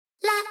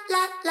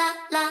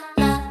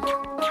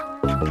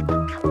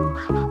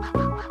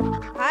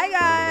Hi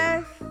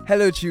guys.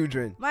 Hello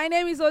children. My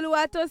name is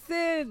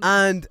Oluwatosin.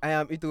 And I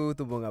am Itty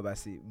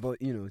but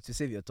to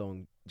save your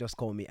tongue, just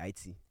call me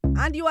Itty.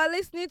 And you are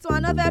listening to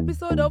another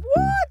episode of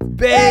what?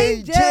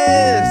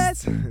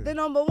 Gist! The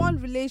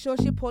 #1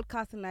 relationship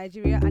podcast in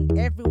Nigeria and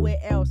everywhere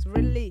else,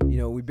 really.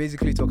 We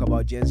basically talk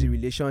about Gen Z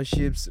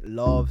relationships,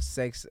 love,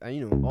 sex,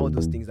 and all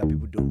those things that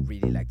people don't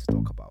really like to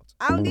talk about.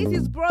 And this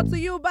is brought to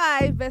you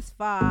by Verse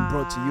 5.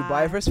 Brought to you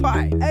by Verse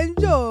 5.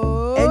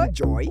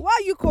 Enjoy. Why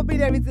are you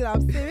copying everything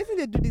I'm saying? Listen,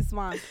 they do this,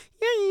 man.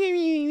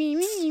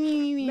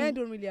 Men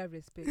don't really have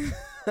respect.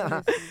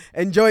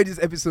 Enjoy this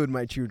episode,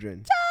 my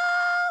children.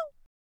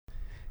 Ciao!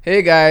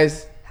 Hey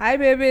guys. Hi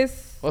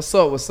babies. What's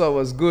up?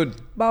 What's good?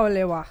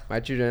 Baolewa. My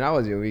children, how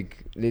was your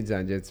week, ladies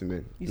and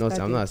gentlemen?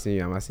 I'm not asking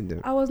you, I'm asking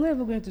them. I was not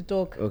even going to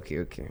talk.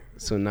 Okay.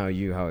 So now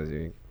how was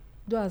your week?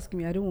 Don't ask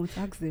me, I don't want to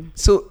ask them.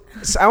 So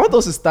I want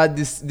us to start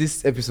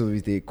this episode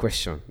with a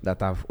question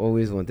that I've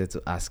always wanted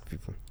to ask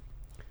people.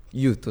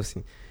 You,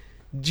 Tosin,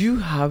 do you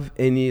have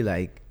any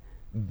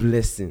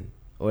blessing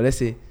or let's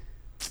say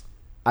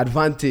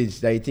advantage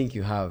that you think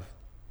you have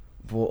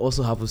but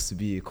also happens to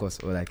be a cause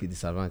or a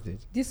disadvantage?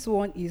 This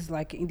one is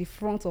in the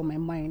front of my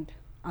mind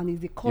and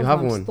it's the course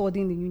I'm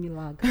studying in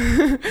Unilag.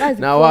 That's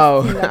the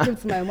now, first thing that came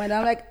to my mind.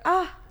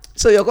 I'm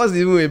so your course is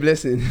even a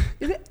blessing.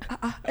 Is it?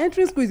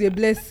 Entering school is a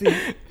blessing.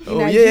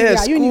 School.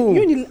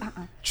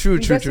 True.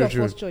 Your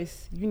first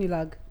choice,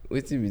 Unilag.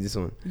 Wait till be this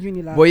one.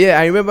 Unilag. But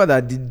I remember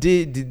that the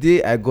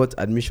day I got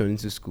admission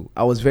into school,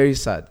 I was very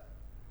sad.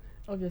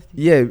 Obviously.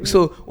 Yeah.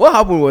 So what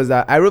happened was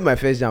that I wrote my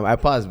first jam, I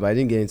passed, but I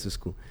didn't get into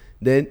school.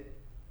 Then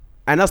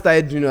I now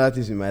started doing other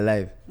things in my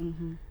life.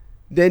 Mm-hmm.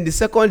 Then the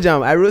second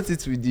jam, I wrote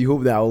it with the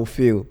hope that I will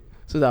fail,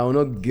 so that I will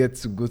not get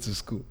to go to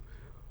school.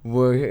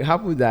 But it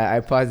happened that I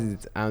passed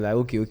it. I'm like,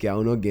 okay, I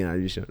will not get an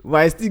admission. But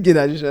I still get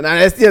an admission, and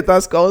I still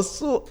at school. I was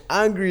so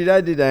angry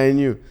that day that I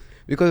knew,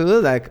 because it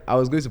was like I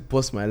was going to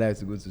pause my life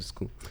to go to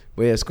school.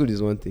 But school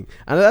is one thing.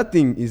 Another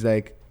thing is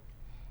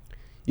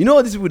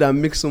all these people that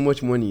make so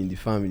much money in the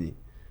family,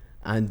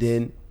 and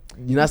then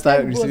you now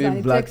start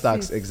receiving black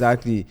tax.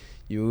 Exactly.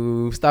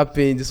 You start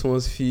paying this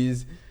one's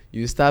fees.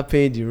 You start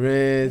paying the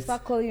rent. You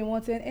start calling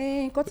one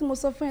saying, got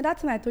most of friend. That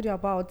thing I told you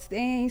about.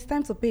 It's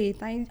time to pay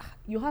it. And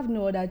you have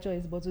no other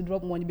choice but to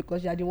drop money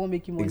because you are the one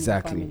making money.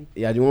 Exactly. In the family.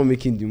 You are the one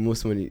making the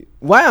most money.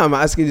 Why I'm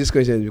asking this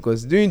question is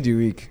because during the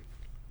week,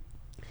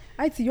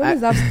 you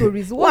always have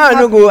stories. Why I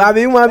don't go? I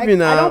mean,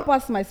 I don't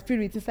pass my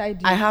spirit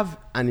inside you. I have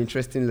an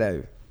interesting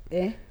life.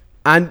 Eh?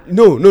 And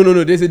no,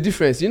 there's a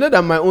difference. You know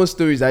that my own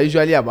stories are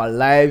usually about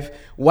life,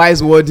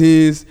 wise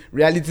wordings,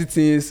 reality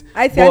things.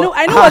 I know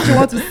what you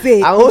want to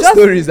say. Our own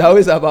stories are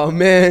always about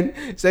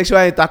men, sexual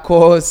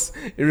intercourse,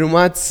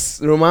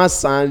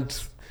 romance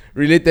and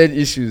related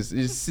issues.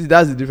 You see,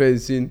 that's the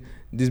difference between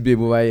this babe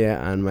over here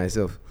and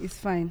myself. It's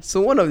fine.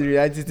 So one of the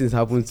reality things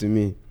happened to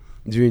me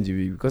during the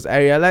week because I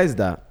realized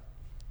that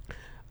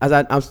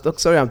I'm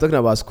talking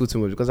about school too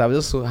much because I've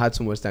just had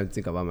too much time to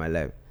think about my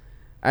life.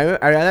 I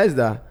realized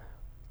that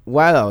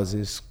while I was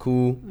in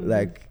school,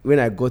 when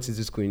I got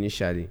into school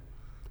initially,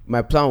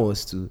 my plan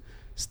was to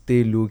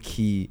stay low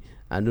key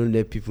and don't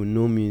let people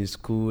know me in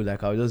school.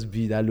 I'll just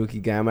be that low key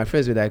guy. And my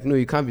friends were like, no,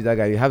 you can't be that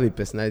guy. You have a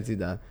personality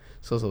that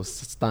sort of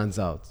stands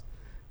out.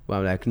 But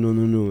I'm like,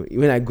 no.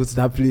 When I go to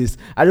that place,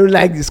 I don't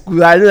like the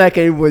school. I don't like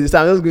anybody. So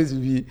I'm just going to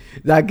be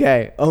that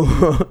guy.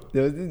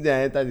 There was this day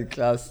I entered the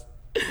class,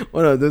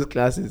 one of those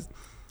classes,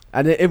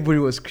 and then everybody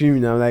was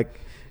screaming. I'm like,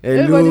 hello,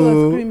 everybody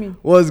was screaming.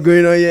 What's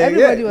going on here?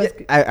 Everybody was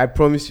I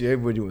promise you,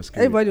 everybody was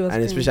screaming. Everybody was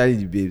and screaming. Especially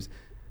the babes.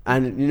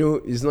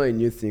 And it's not a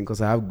new thing because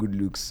I have good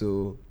looks,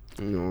 so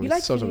you it's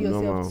like sort of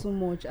yourself normal. too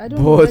much. I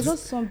don't know. It's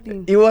just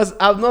something. It was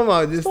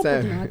abnormal this Stop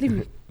time. it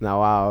now. Now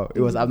wow,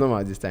 it was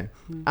abnormal this time.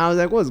 I was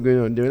like, what's going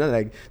on? They were not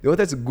they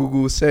wanted to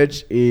Google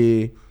search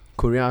a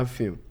Korean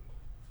film,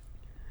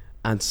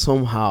 and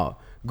somehow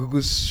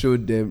Google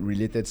showed them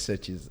related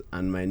searches,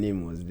 and my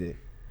name was there.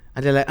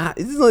 And they're like,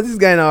 is this not this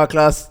guy in our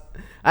class?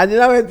 And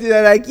then I went to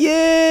they're like,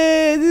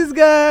 yeah, this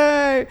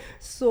guy.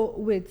 So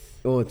wait,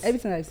 what?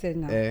 Everything I've said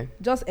now,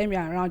 just aim me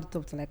around it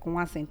up to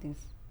one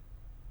sentence.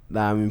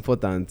 That I'm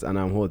important and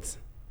I'm hot.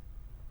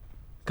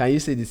 Can you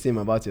say the same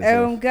about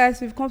yourself? Guys,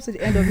 we've come to the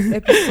end of this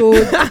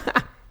episode.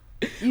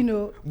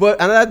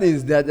 But another thing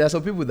is that there are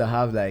some people that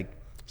have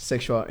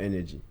sexual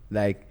energy.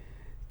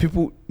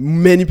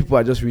 Many people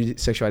are just really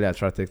sexually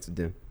attracted to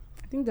them.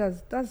 I think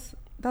that's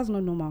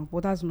not normal,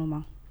 but that's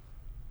normal.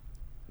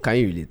 Can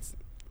you relate?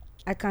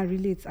 I can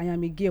relate. I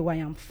am a girl. I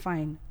am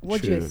fine.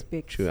 What do you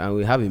expect? True. And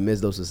we have a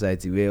messed up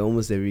society where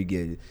almost every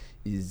girl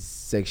is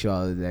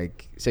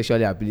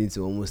sexually appealing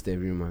to almost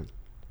every man.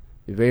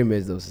 A very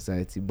messed up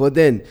society. But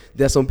then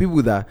there are some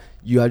people that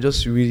you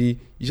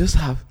just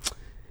have,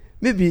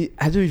 maybe,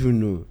 I don't even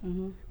know.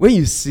 Mm-hmm. When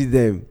you see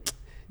them,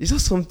 it's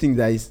just something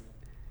that is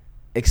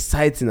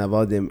exciting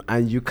about them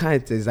and you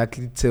can't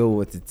exactly tell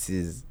what it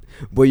is.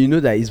 But you know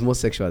that it's more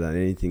sexual than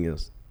anything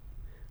else.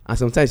 And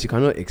sometimes you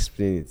cannot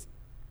explain it.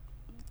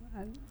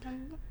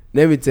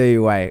 Let me tell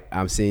you why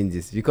I'm saying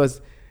this. Because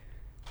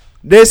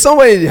There's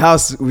somebody in the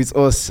house with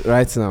us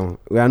right now.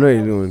 We are not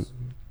alone.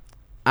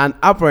 And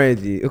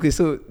apparently, okay,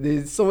 so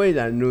there's somebody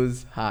that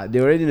knows her. They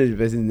already know the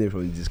person's name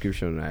from the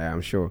description, right?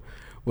 I'm sure.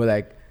 But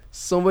like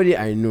somebody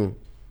I know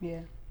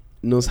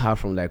knows her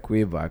from like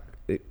way back.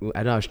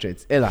 I don't have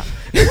strength. Ella.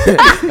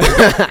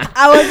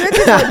 I was waiting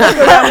for that.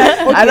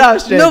 Like, okay. I don't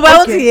have strength. No, but I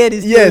want to hear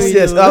this story.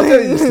 Yes, I'll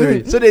tell you the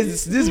story. So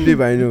there's this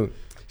babe I know.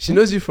 She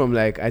knows you from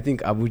like, I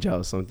think Abuja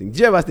or something. Did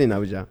you ever stay in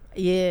Abuja?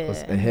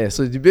 Yeah.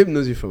 So the babe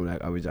knows you from like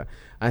Abuja.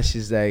 And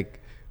she's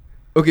like,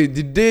 okay,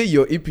 the day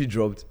your EP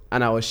dropped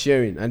and I was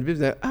sharing, and the babe's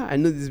like, I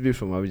know this babe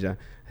from Abuja. I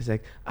was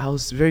like, I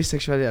was very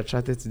sexually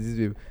attracted to this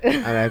babe.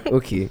 I'm like,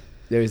 okay,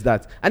 there is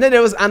that. And then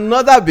there was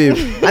another babe.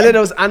 And then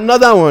there was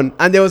another one.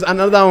 And there was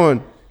another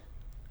one.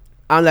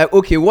 I'm like,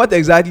 okay, what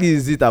exactly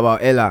is it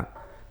about Ella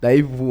that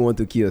you people want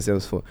to kill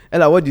yourselves for?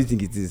 Ella, what do you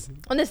think it is?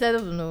 Honestly, I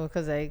don't know,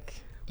 because like,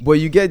 but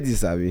you get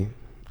this, Abby.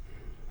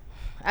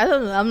 I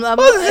don't know. I'm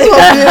What's this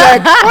one feel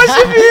like? What's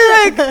she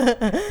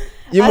feel like?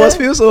 You must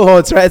feel so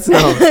hot right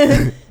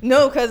now.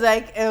 No, because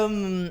like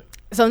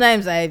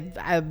sometimes I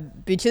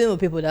be chilling with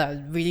people that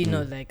are really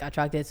not like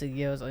attracted to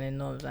girls on the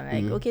norms.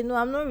 And like, okay, no,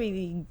 I'm not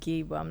really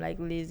gay, but I'm like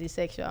lazy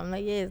sexual. I'm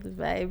like, yes, the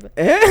vibe.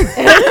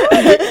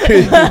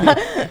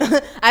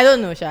 I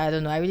don't know, Sha. I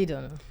don't know. I really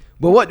don't know.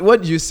 But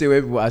what do you say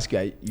when people ask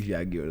you if you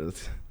are gay or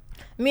not?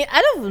 I mean,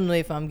 I don't even know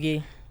if I'm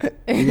gay.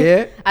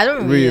 Yeah, I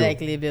don't really real. like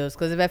labels,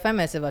 because if I find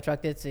myself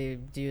attracted to a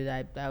dude,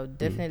 I would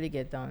definitely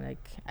get down.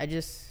 Like, I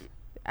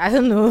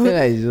don't know. I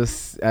feel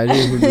like I don't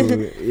even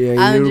know. Yeah,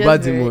 I'm Yoruba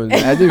just demon.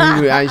 I don't even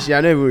know. And she, I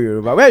don't even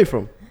Yoruba. Where are you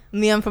from?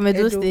 Me, I'm from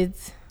Edo Edo.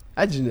 State.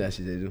 How do you know that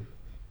she's Edo?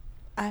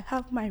 I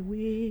have my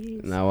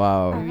ways. Now,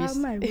 wow. I have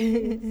my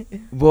ways.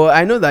 But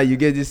I know that you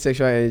get this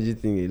sexual energy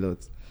thing a lot.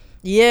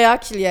 Yeah,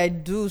 actually, I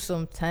do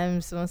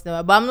sometimes once in a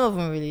while, but I'm not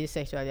even really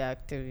sexually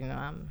active. You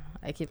know,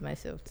 I keep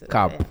myself to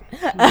Cap.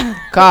 Yeah.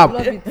 Cap.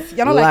 Love it.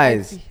 You're not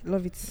Lies. like Itty.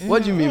 Love it.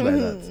 What do you mean by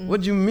that?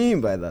 What do you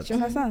mean by that? She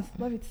understands.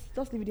 Love it.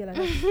 Just leave it there like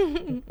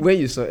that. When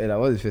you saw Ella,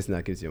 what's the first thing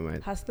that came to your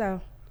mind? Her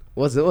style.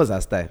 What's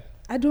her style?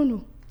 I don't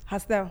know. Her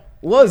style.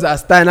 What's her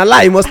style? Now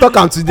lie, you must talk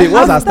am today.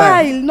 What's her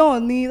style? No,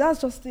 that's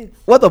just it.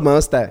 What of my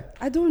own style?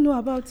 I don't know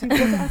about it. But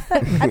her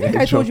style. I think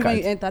I told you when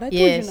you entered. I told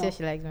Yeah, you she now.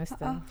 she likes my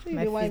style. So you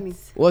My dey whine me.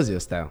 feet. What's your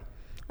style?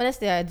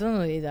 Honestly, I don't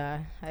know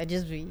either. I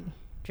just be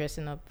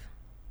dressing up,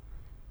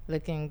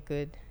 looking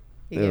good.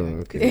 You get me?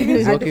 Okay.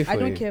 It's working for I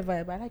don't you. care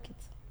vibe. I like it.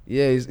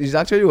 Yeah, it's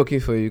actually working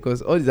for you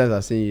because all these guys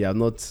are saying you are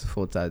not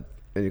faltered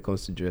when it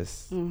comes to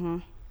dress. Mm-hmm.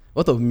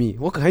 What of me?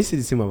 What can you say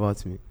the same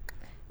about me?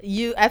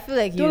 I feel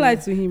like you Don't lie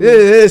to him.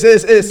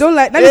 Yes. Don't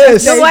lie. Let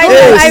Yes. me No, just why say,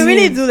 don't not? lie I to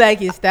really him. do like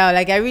his style.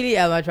 Like, I really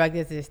am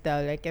attracted to his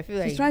style. Like, I feel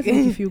like She's trying to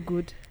make you feel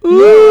good.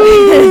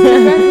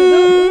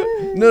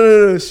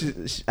 No.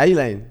 Are you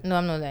lying? No,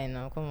 I'm not lying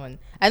now. Come on.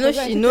 I know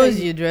So she I knows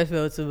tell you dress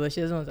well too, but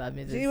she doesn't want to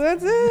admit She it.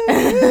 wants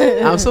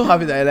it. I'm so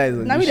happy that Ella is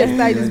on Now me this they show.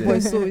 style this boy,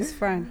 so it's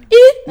fine.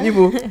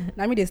 Nibo.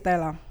 Now me they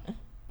style her.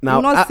 Now,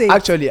 will not say it.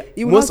 actually,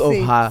 He will most not of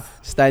say her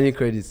styling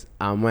credits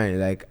are mine.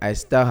 Like, I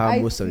style her I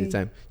most of the see.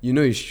 time. You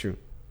know it's true.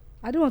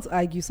 I don't want to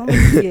argue. Somebody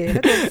here.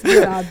 Let us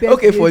see our best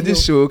Okay, for behavior.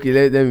 this show, okay,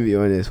 let me be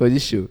honest. For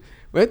this show,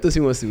 when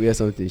Tosin wants to wear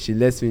something, she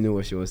lets me know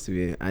what she wants to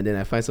wear, and then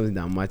I find something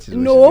that matches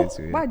No. what she's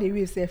going to Why wear. they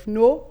wear safe?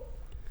 No.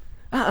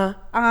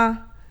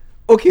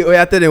 Okay, oh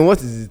yeah, tell them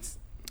what is it?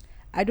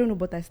 I don't know,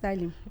 but I style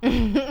him.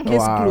 Case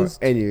Wow. closed.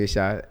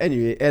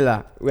 Anyway,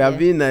 Ella, we are Yeah.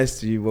 being nice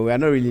to you, but we are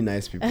not really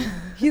nice people.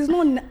 He's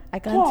not. I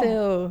can't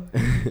tell.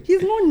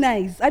 He's not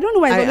nice. I don't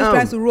know why he's I always am.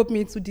 trying to rope me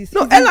into this.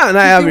 No, He's Ella and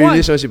I have a 51.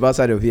 relationship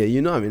outside of here.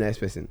 You know I'm a nice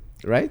person,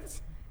 right?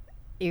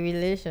 A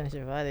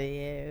relationship,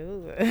 yeah.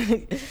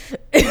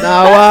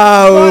 Now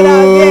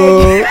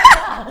wow.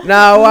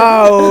 Now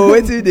wow.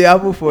 Wait till they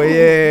happen for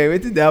you.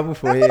 Wait till they happen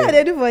for That's what you.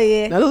 they do for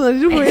you. Now those are the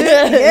do for you.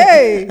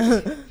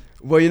 Hey.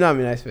 But you know I'm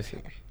a nice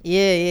person.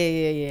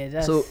 Yeah.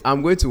 That's So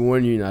I'm going to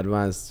warn you in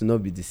advance to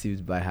not be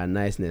deceived by her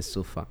niceness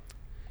so far.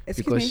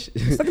 Excuse me. Because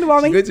He's talking about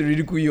she's me. going to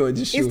ridicule you on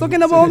this show. He's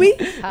talking about me.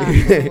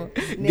 Get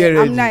ready.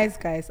 I'm nice,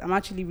 guys. I'm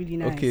actually really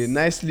nice. Okay,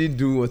 nicely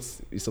do what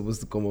is supposed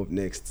to come up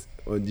next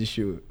on this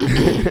show.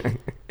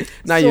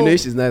 Now you So- know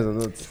if she's nice or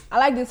not. I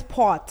like this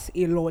part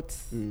a lot.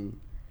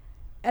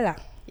 Ella,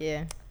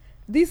 yeah.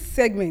 this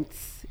segment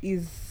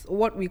is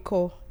what we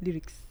call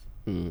lyrics.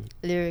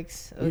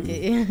 Lyrics,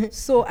 okay.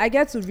 So I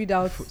get to read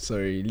out.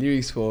 Sorry,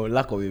 lyrics for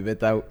lack of a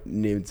better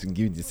name to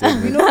give the You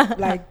segment. know,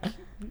 like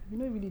you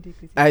know, really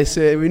creative. I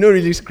say we know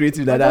really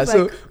creative like that. Just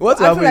So like- what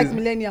will I feel happen like is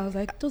millennials.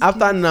 Like just after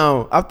give-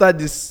 now, after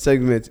this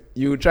segment,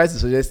 you try to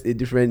suggest a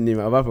different name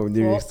apart from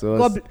lyrics to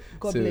us.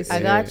 God So, bless I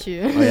you. got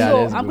you. Oh, yeah,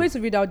 So let's I'm go. going to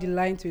read out the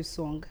line to a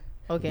song.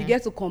 Okay. You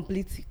get to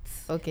complete it.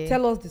 Okay.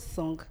 Tell us the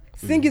song.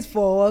 Sing it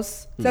for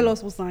us. Tell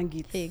us who sang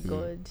it. Hey,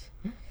 God.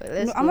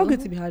 No, I'm not going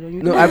to be hard on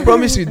you. No, I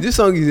promise you, this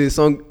song is a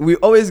song. We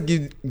always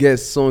give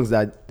guests songs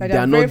that That they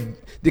are are not, very-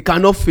 they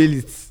cannot fail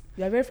it.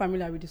 You are very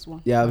familiar with this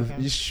one. Yeah,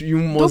 Okay. you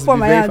Don't must fall be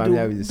my very hand.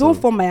 familiar Though. with this Don't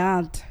song. fall my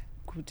hand.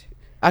 Good.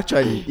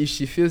 Actually, if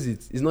she feels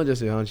it, it's not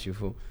just your hand she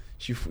fall.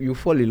 you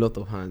fall a lot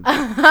of hands.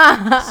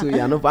 So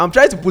yeah, no, I'm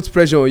trying to put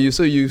pressure on you,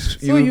 so you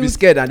will be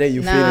scared and then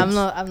you fail it.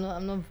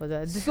 I'm not for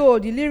that. So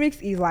the lyrics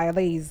is like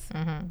this: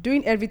 Mm-hmm.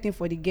 doing everything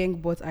for the gang,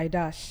 but I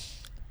dash.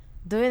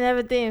 Doing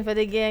everything for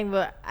the gang,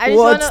 but I just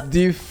What wanna.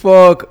 the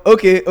fuck?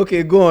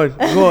 Okay, go on.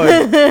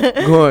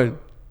 Go on.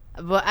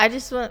 But I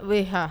just want.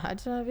 Wait, I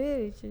just want to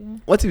be with you.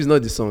 What if it's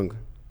not the song?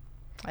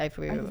 I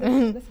for Let's real.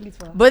 sing it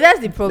for her. But that's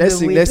the problem. Let's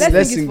sing. with- Let's sing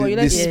it sing for you,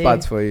 this let's- yeah,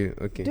 part yeah. for you.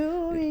 Okay.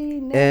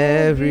 Doing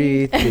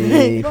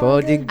Everything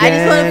for the gang. I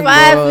just want to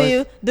fight for boss.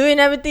 you. Doing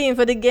everything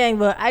for the gang,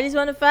 but I just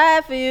want to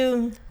fight for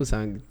you. Who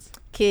sang it?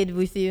 Kid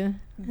with you.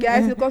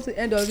 Guys, it comes to the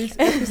end of this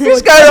episode.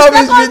 Which kind of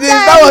rubbish be this?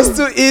 That was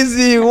too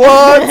easy.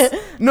 What?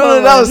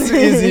 No, that was too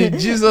easy.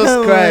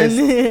 Jesus Christ.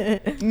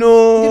 Did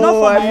not No,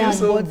 form I my feel hand,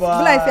 so but feel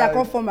like say I bad.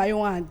 come from my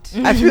own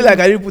hand. I feel like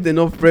I didn't put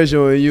enough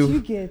pressure on You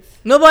you. get.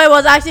 No, but it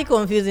was actually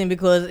confusing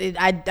because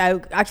I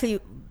actually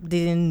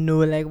didn't know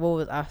like what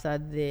was after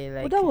there.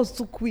 Like But that was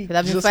too quick. could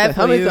have been Jesus fight Christ,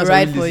 how for many you, times have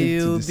ride you for listened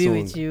you, to be the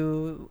with song?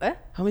 you.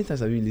 How many times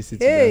have you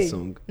listened to Hey. that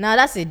song? Now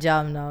that's a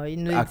jam now. You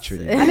know, it's-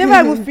 Actually. I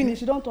never even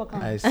finished. You don't talk.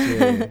 I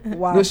swear.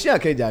 Wow. No, she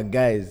and Keji are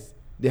guys.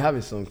 They have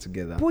a song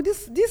together. But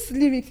this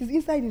lyrics is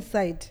inside.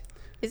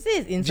 it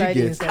says Do you inside.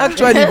 get? inside.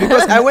 Actually,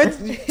 because I went.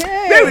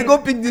 Where we go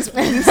pick this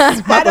I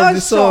part of don't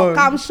the song?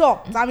 shock. I'm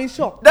shocked. I'm in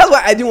shock. That's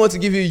why I didn't want to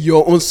give you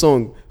your own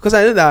song, because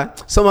I know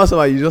that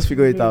somehow you just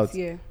figure it out.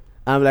 Yeah.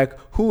 I'm like,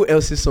 who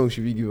else's song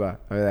should we give her?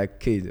 I'm like,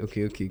 Cade.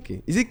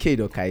 Okay. Is it Cade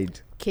or Kaid?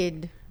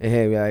 Kid. And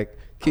we're like,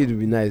 Cade would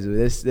be nice.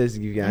 Let's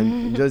give you.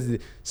 And just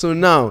so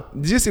now,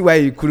 did you see why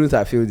you couldn't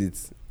have filled it?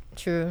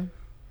 True.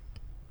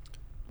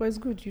 But it's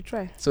good. You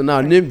try. So now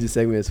name the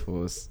segments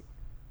for us.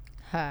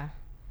 Ha.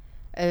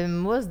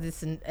 What's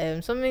this?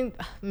 Something.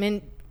 I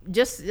mean,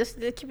 just let's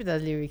keep it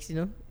as lyrics. You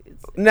know.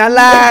 Nah,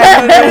 lie.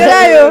 It's a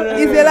lie, oh.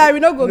 It's a lie. We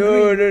not go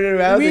No.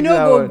 agree. We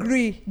not go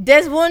agree.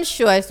 There's one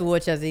show I used to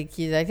watch as a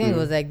kid. I think it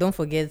was like don't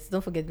forget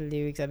the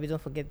lyrics. I mean,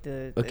 don't forget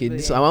the. Okay, the,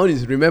 this one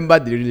is remember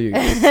the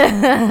lyrics.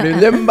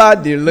 Remember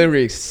the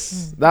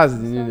lyrics. That's the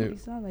new name. It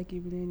sounds like a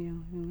millennial.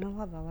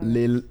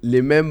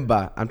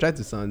 Remember. I'm trying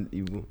to sound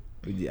evil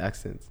with the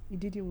accent. It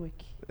didn't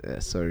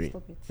work. Sorry.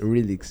 Stop it.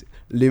 Lyrics.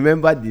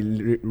 Remember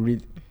the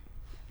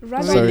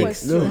Random Sorry.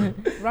 question. No.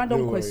 Random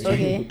Don't worry. question.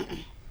 Okay.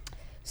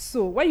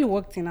 So when you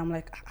walked in, I'm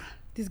like,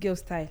 this girl's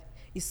style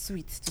is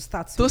sweet to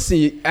start with.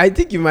 Tosin, I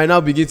think you might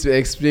now begin to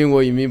explain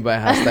what you mean by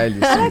her style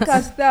is I like sweet.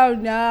 her style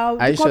now.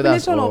 Are you The sure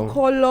that's combination all? of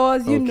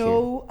colors, you Okay.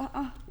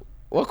 know.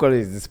 What color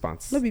is this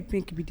pants? No be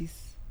pink, be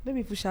this. No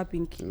be fuchsia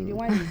pink. The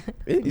one.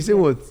 You say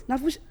what? Now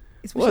fuchsia.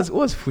 It's fuchsia.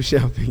 What's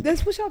fuchsia pink?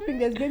 There's fuchsia pink.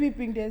 There's baby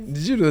pink. There's.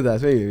 Did you know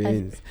that when you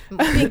mean?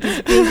 Pink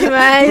is pink,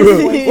 right?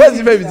 Bro, what's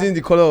the difference between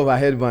the color of her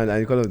headband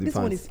and the color of the This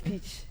one pants? is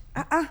peach.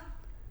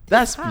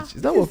 That's peach.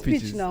 Is that This what is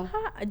peach is? now?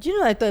 Do you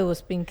know I thought it was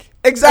pink?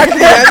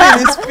 Exactly. I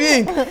mean, it's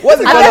pink.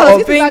 What's the I color thought it of was this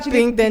is pink, actually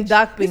pink, then peach.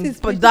 dark This pink, is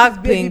but peach, dark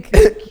this is pink,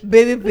 baby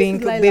baby This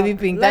pink, is lilac. baby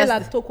pink. Lilac,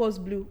 That's turquoise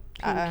blue.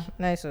 Pink.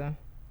 nice one.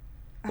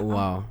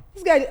 Wow.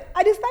 This guy,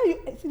 I just style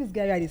you. See this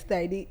guy, I just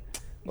style.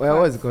 Well,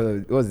 what's the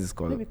color? What's this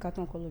color? Maybe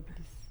carton color be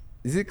this.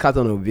 Is it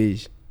carton or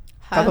beige?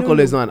 I Carton don't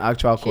color is know. not an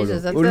actual color.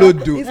 Jesus, that's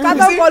Olodo. It's carton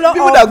color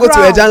People or that go to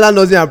brown. Ejala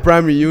Nursery and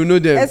Primary, you know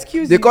them.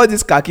 Excuse They me. call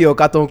this khaki or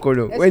carton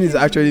color when it's Excuse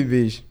actually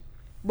beige.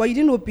 But you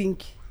didn't know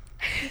pink.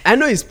 I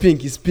know it's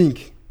pink. It's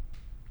pink.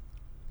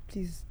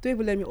 Please, don't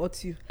even let me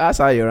hurt you.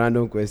 Answer your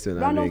random question.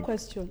 Random abeg.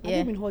 question. Have Yeah.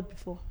 you been hurt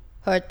before?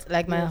 Hurt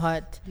like my Yes.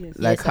 heart. Yes.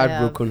 Like Yes, I have.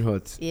 heartbroken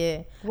heart.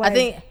 Yeah. Why? I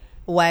think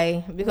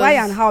why? Because Why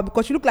and how?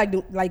 Because you look like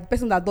the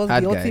person that does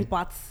Hard the guy. hurting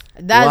parts.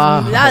 That's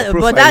Wow,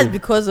 but that's profiling.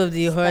 because of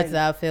the hurt Fine.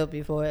 that I felt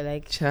before.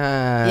 Like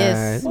Child.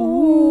 Yes.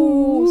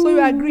 Ooh, so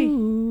you agree?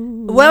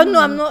 well,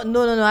 no, I'm not.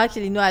 No.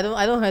 Actually, no. I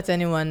don't hurt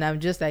anyone. I'm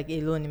just like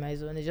alone in my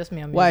zone. It's just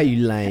me. And me. Why are you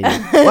lying?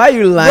 Why are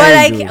you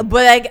lying?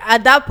 But like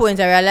at that point,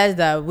 I realized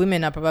that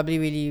women are probably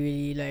really,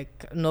 really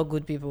like not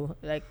good people.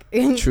 Like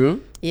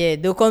True. yeah,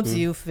 they'll come to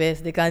you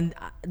first. They can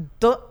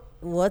don't.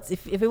 What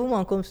if a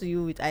woman comes to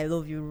you with "I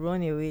love you,"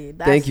 run away.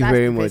 Thank you that's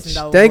very the much. person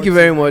that will Thank you hurt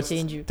very and much.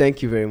 change you.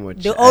 Thank you very much.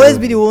 They'll I always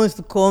love be the you. ones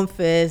to come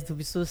first, to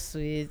be so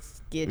sweet,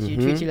 get you,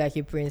 treat Mhm. you like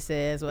a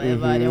princess,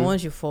 whatever. Then Mhm.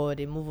 once you fall,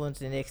 they move on to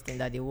the next thing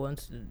that they want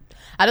to.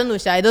 I don't know,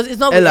 Sha. It's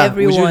not with Ella,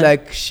 everyone. would you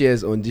like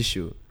shares on this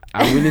show?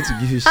 I'm willing to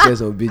give you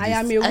shares on I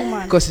am Pages. a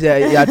woman. Because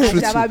you're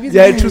truthful. abused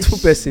You're a my truthful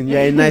image. person. You're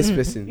a nice You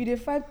person. dey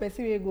find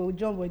person wey go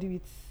jump body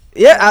with.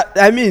 Yeah,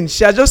 I mean,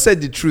 she has just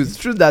said the truth.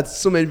 Truth that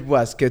so many people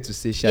are scared to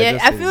say. She has Yeah,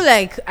 just I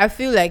said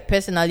feel like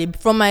personally,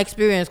 from my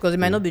experience, because it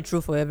might not be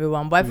true for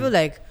everyone, but I feel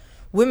like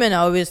women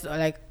are always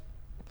like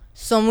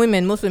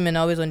most women are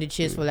always on the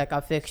chase for like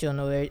affection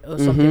or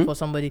something for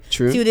somebody.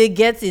 True. Till they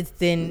get it,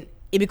 then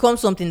it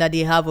becomes something that they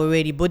have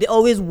already, but they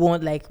always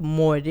want like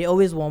more. They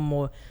always want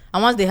more.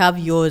 And once they have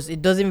yours,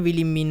 it doesn't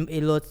really mean a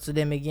lot to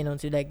them again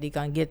until like they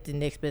can get the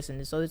next person.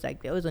 It's always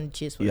like they're always on the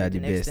chase for you are the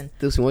the next best. thing.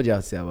 Tosin, what do you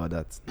have to say about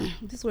that?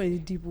 This one is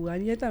deep,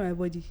 and you enter my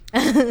body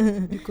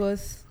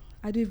because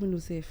I don't even know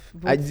safe.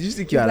 Did you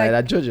think you are like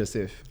that? Judge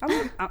yourself.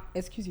 I'm not,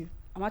 excuse you.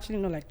 I'm actually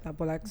not like that,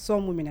 but like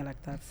some women are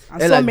like that,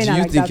 and Ella, some do men you are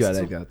like think that you are too.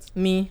 like that?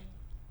 Me,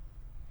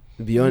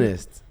 Be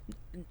honest.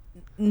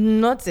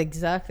 Not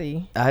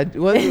exactly.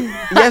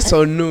 Yes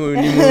or no?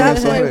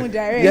 That's not even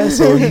direct.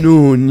 Yes or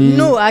no?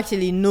 No,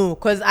 actually, no.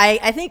 Because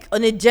I think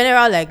on a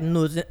general, like,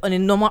 note, on a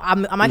normal,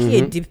 I'm actually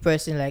a deep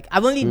person. Like,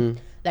 I've only,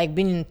 like,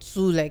 been in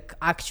 2, like,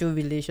 actual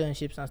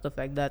relationships and stuff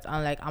like that.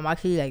 And, like, I'm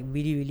actually, like,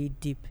 really, really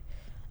deep.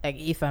 Like,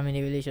 if I'm in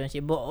a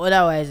relationship. But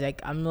otherwise,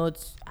 like, I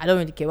don't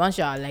really care. Once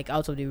you're, like,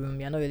 out of the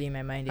room, you're not really in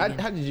my mind again.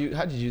 How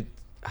did you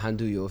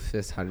handle your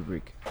first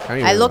heartbreak?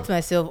 I locked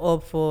myself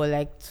up for,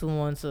 like, 2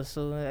 months or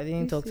so. I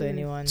didn't talk to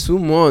anyone. 2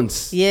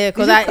 months? Yeah,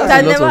 because That's I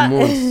a lot of never...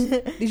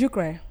 months. Did you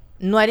cry?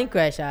 No, I didn't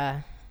cry, Sha.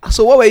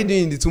 So what were you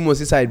doing in the 2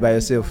 months inside by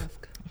yourself?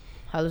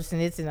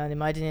 Hallucinating and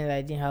imagining that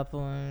it didn't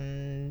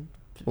happen.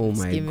 Oh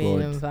my scheming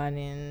God. and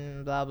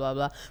planning, blah blah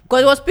blah.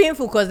 Because it was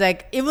painful. Because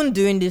like even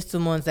during these 2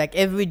 months, like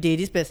every day,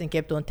 this person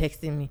kept on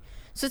texting me.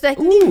 So it's like,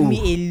 leave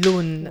me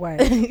alone. Why?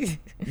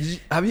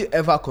 Have you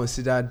ever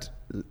considered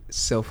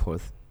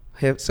self-worth?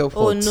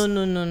 Oh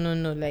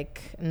no.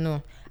 Like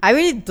no, I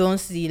really don't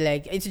see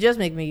like it just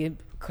make me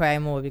cry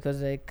more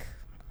because like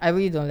I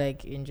really don't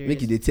like injuries.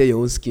 Make you they tear your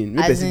own skin.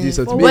 Make person do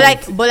something.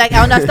 But like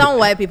I understand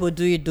why people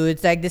do it though.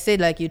 It's like they say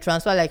like you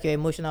transfer like your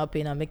emotional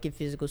pain and make it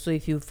physical. So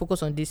if you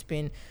focus on this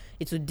pain,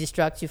 it will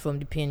distract you from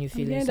the pain you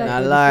feel Yeah, inside. I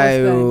lie.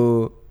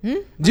 Do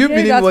you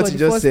believe what you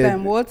just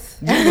said? What?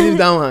 Do you believe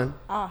that one?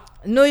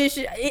 No, you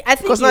should. I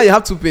think Because now you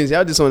have 2 pains. You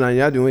have this one and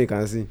you have the one you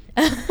can see.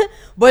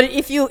 But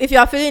if you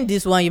are feeling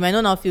this one, you might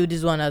not now feel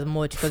this one as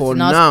much. For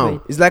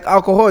now, it's like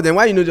alcohol. Then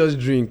why you not just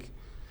drink?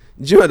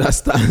 Do you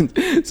understand?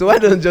 So why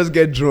don't just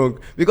get drunk?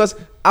 Because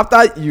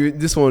after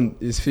this one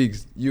is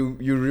fixed, you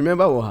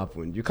remember what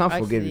happened. You can't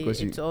forget because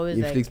you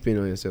inflict pain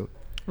on yourself.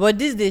 But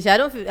these days, I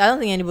don't think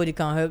anybody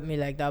can help me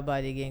like that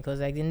bad again. Because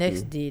like the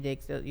next day,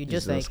 like, you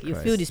just Jesus like you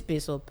Christ. fill the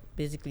space up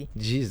basically.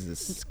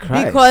 Jesus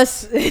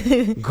Christ.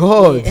 Because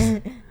God. Yeah.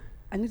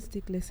 I need to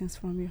take lessons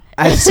from you.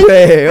 I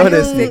swear, I need to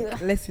honestly.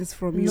 take lessons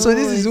from you. So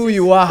this is who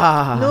you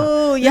are.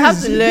 No, you This have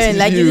is- to this learn. is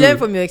Like you you. learn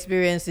from your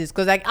experiences.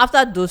 Because like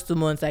after those 2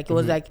 months, like it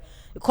was like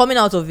coming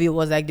out of it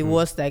was like the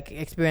worst like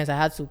experience I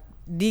had to.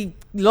 The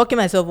locking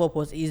myself up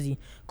was easy.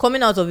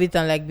 Coming out of it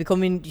and like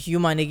becoming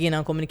human again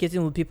and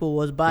communicating with people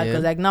was bad.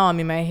 Because like now I'm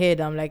in my head.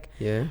 I'm like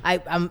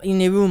I'm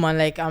in a room and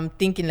like I'm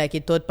thinking like a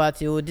third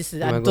party. Oh, this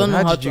is Oh I my don't God, know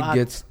how how did to you act.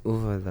 get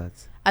over that?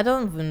 I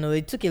don't even know.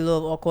 It took a lot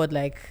of awkward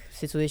like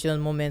situations,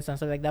 moments and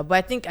stuff like that. But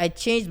I think I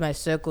changed my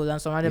circle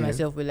and surrounded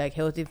myself with like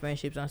healthy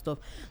friendships and stuff.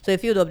 So it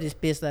filled up the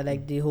space that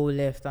like the whole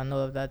left and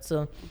all of that.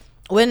 So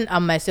when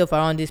I'm myself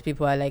around these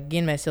people, I like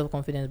gain my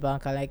self-confidence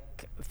back. I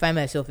like find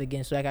myself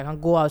again. So like I can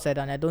go outside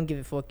and I don't give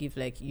a fuck if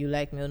like you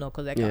like me or not.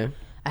 Cause like I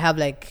have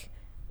like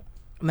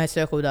my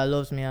circle that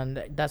loves me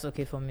and that's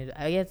okay for me.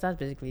 I guess that's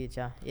basically it.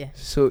 Yeah.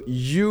 So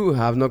you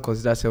have not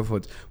considered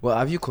self-hurt. Well,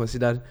 have you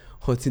considered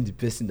hurting the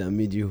person that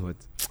made you hurt?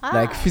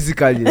 Like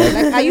physically.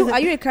 Like, are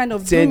you a kind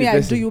of Saying do me the I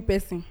person. do you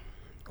person?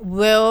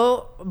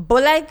 Well,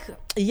 but like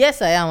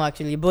yes, I am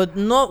actually, but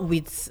not really,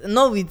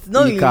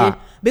 can't.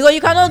 because you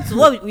cannot.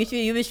 What if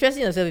you'll be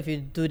stressing yourself if you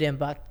do them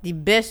back? The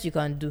best you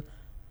can do.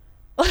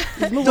 No,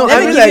 let I me mean,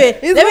 give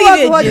like- you. It's Let me move on give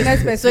you to what a the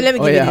next gist. person. So let me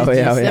Oh, give yeah, you oh, this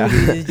yeah, gist. oh, Let me yeah. give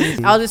you this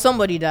gist. I was with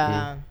somebody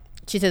that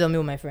cheated on me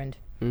with my friend,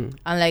 and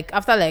like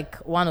after like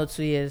 1 or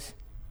 2 years,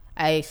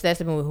 I started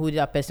sleeping with who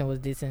that person was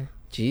dating.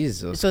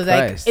 Jesus So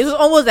like Christ. it was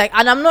almost like,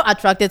 and I'm not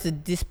attracted to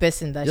this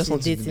person that Just she's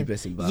want to do dating. the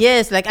person back.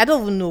 Yes, like I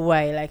don't even know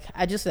why. Like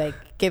I just like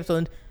kept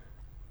on.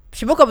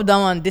 She broke up with that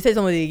one. They said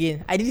somebody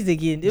again. I did it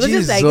again. It was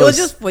just like it was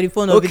just for the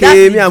fun of it. Okay, That's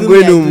me, the I'm do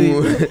going I do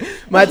you. home.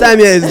 My time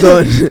here is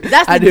done.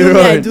 That's I the dey do me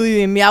I run. do you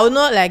in me. I would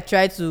not like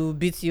try to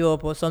beat you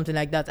up or something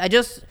like that.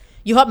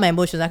 You hurt my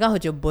emotions. I can't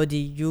hurt your body.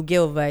 You get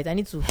over it. I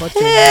need to hurt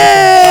your emotions.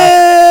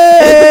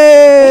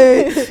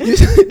 Hey!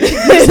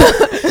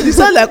 You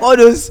sound like all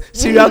those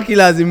serial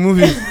killers in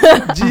movies.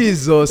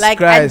 Jesus Like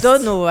Christ. I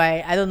don't know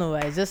why.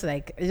 It's just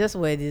like it's just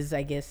what it is,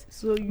 I guess.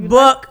 So you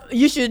But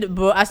you should.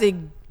 But as a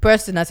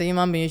person, as a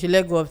human being, you should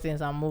let go of things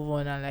and move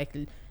on. And like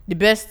the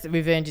best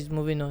revenge is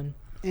moving on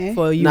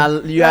for you. Now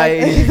you are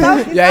a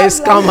sounds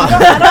scammer.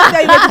 I don't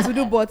tell you what to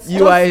do, but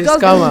You are a just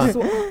do scammer. this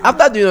one.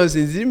 After doing those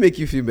things, did it make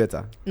you feel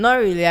better? Not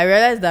really. I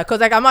realized that because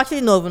like I'm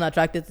actually not even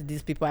attracted to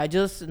these people. I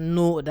just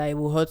know that it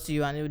will hurt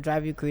you and it will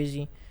drive you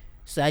crazy.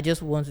 So I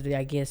just want to do it,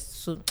 I guess.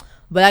 So,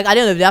 but like I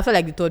don't know. After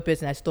like the third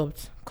person, I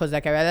stopped because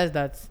like I realized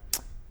that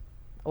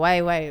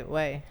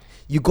why.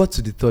 You got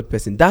to the third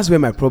person. That's where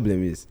my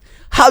problem is.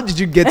 How did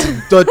you get to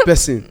the third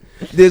person?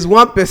 There's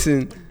one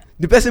person.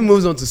 The person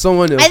moves on to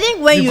someone else. I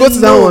think when you go to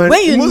that know- one,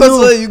 when you he moves on to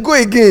know- that, you go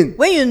again.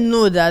 When you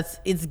know that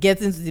it's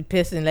getting to the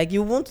person, like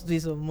you want to do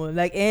it some more.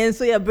 Like and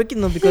so you're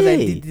breaking up because I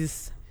Hey. did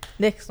this.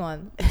 Next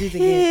one, I do it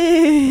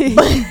again.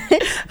 But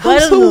I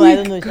don't so know. I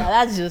weak. don't know.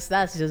 That's just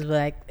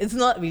like it's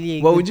not really.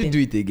 A What good would you thing. do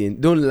it again?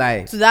 Don't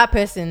lie To that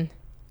person?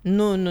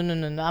 No.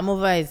 I'm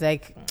over it. It's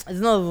like it's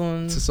not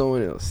even to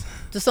someone else.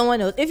 to someone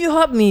else. If you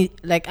hurt me,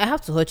 like I have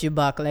to hurt you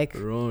back. Like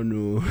Run,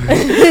 no. because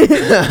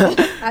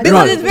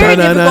Run. it's very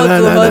No, no, difficult no,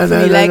 to no, hurt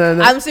no, me. no, Like no,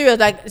 no. I'm serious.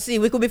 Like see,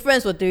 we could be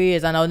friends for 3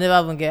 years and I'll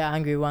never even get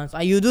angry once.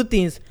 And you do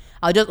things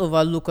I'll just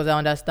overlook because I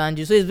understand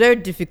you. So it's very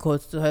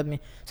difficult to hurt me.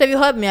 So if you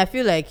hurt me, I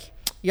feel like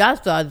you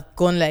have to have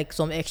gone like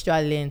some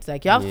extra lengths.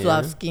 Like you have to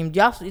have schemed.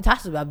 It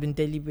has to have been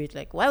deliberate.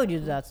 Like why would you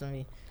do that to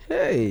me?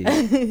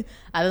 Hey.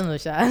 I don't know,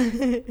 Sha.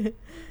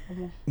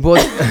 But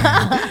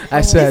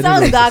I swear It I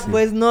sounds don't dark, like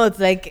but it's not.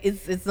 Like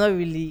it's not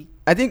really.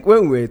 I think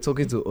when we were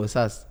talking to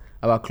Osas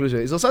about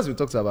closure, it's Osas we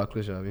talked about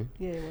closure, I mean.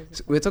 Yeah, it was.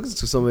 So we were talking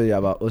to somebody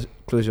about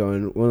closure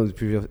on one of the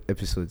previous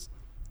episodes,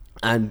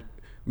 and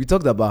we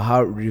talked about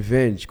how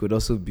revenge could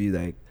also be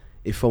like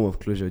a form of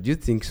closure. Do you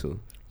think so?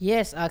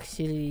 Yes,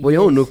 actually. But you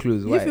don't know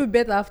clues. You Why? feel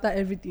better after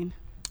everything.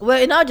 Well,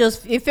 it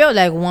felt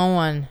like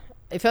 1-1.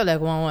 It felt like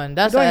 1-1.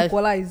 That's You why. don't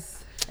equalize.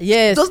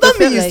 Yes. Does it that mean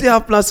felt you like- still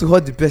have plans to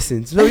hurt the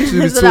person? So you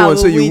should be So that I 2-1 will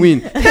so you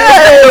win. win.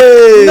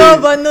 Hey! No,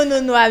 but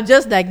no. I'm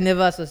just like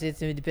never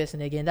associating with the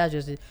person again. That's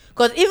just it.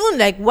 Cause even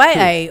like why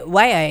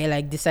I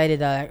like decided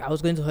that like, I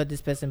was going to hurt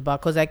this person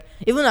back. Cause like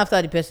even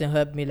after the person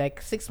hurt me,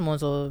 like 6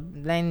 months or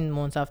 9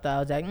 months after, I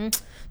was like,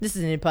 this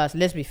is in the past.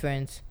 Let's be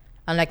friends.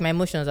 And like my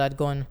emotions had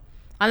gone.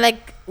 And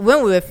like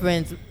when we were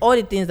friends, all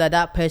the things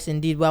that person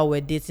did while we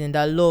were dating,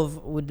 that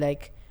love would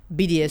like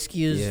be the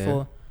excuse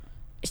for.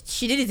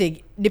 She did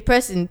it. The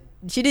person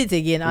she did it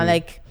again. And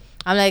like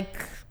I'm like.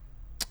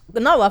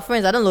 Now we're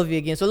friends. I don't love you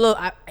again. So look,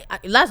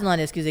 that's not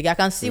an excuse. Again. I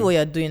can see what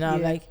you're doing now.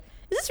 Yeah. Like,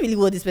 is this really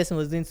what this person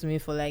was doing to me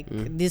for like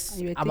this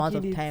And you were amount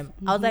of taking it. time?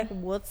 I was like,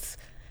 what?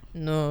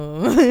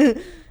 No,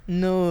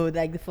 no.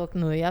 Like the fuck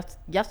no. You have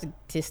to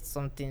taste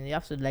something. You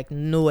have to like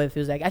know what it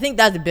feels like. I think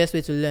that's the best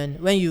way to learn.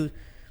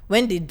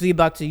 When they do it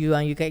back to you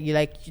and you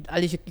like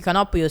at least you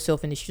cannot put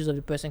yourself in the shoes of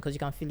the person because you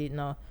can feel it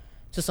now.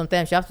 So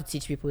sometimes you have to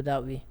teach people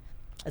that way.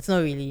 It's not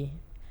really.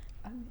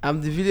 I'm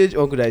the village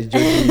uncle that is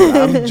judging you.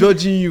 I'm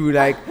judging you.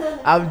 Like,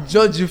 I've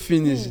judged you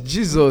finish.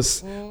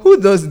 Jesus.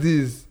 Who does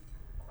this?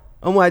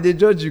 Why they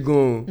judge you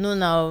go? No,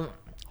 now.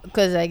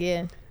 Because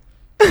again.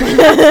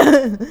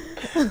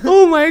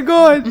 Oh my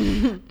God.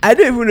 I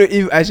don't even know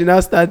if I should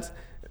now start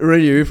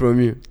running away from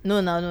you.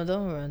 No,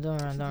 don't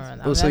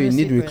run. Oh, so you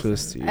need me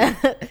close to you.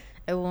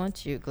 I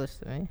want you close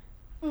to me.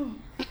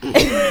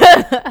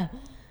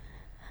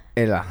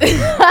 Ella.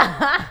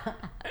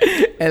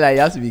 Ella, you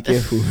have to be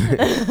careful.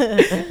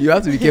 You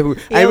have to be careful.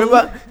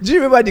 Do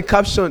you remember the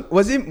caption?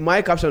 Was it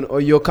my caption or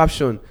your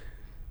caption?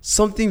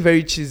 Something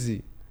very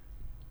cheesy.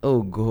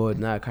 Oh God,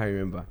 now I can't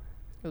remember.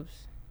 Oops.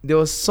 There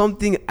was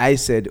something I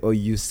said or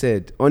you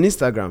said on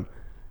Instagram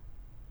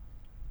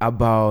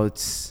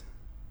about,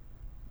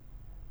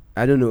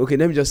 I don't know. Okay,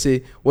 let me just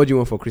say, what do you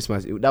want for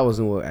Christmas? That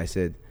wasn't what I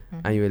said.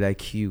 And you were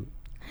like, you.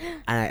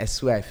 And I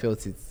swear I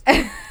felt it.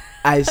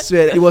 I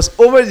swear it was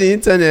over the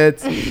internet,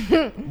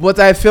 but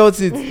I felt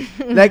it.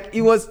 Like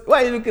it was.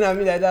 Why are you looking at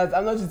me like that?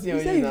 I'm not cheating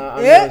on you now.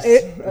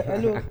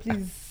 Hello,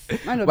 please.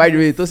 By the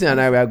way, Tosin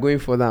and I, we are going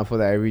further and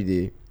further every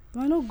day.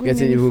 We're not going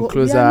Getting even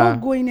closer. We are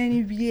not going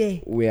anywhere.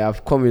 We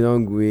have come a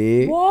long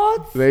way.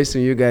 What? Very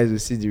soon, you guys will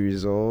see the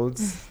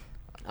results.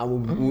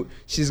 And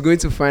she's going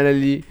to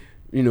finally,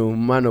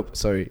 woman up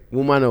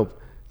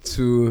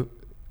to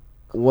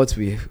what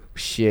we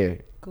share.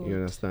 God. You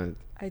understand?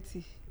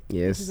 Itty.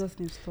 Yes. Jesus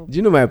name, stop. Do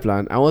you know my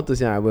plan? I want to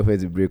see my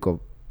boyfriend to break up.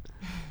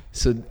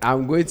 So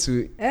I'm going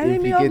to Enemy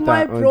implicate of my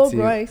her until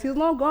progress. He's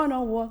not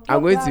gonna work.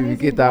 I'm going to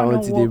implicate her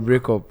until they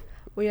break up.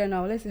 Oh yeah,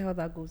 now let's see how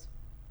that goes.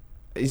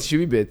 It should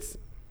be bet.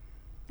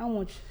 How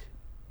much?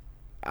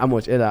 How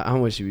much, Ella? How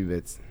much should we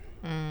bet?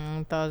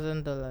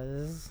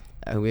 $1,000.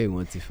 Where you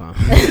want it from?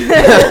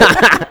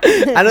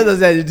 I know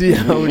that's how you do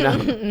your own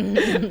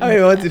now. How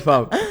you want it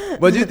from?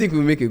 But do you think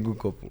we'll make a good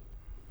couple?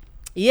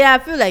 Yeah, I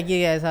feel like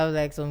you guys have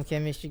like some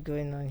chemistry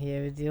going on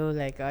here with the whole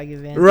like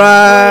argument.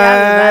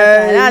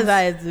 Right. That's how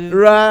I do.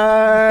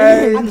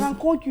 Right. I can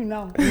call you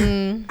now.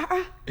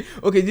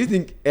 Okay, do you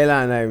think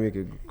Ella and I will make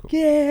a good couple?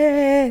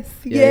 Yes. I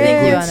think you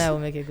Yes. and I will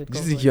make a good Do you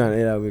couple. think you and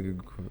Ella will make a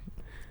good couple?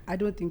 I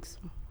don't think so.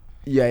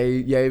 Yeah,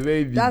 you're a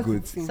very big That's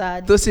good. the thing.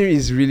 Sad. Tosin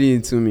is really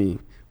into me,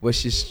 but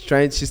she's still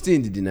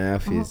in the denial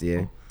phase,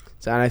 yeah.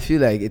 So, and I feel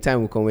like a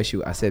time will come when she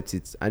will accept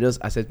it and just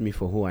accept me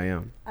for who I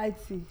am. I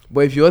see.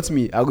 But if you hurt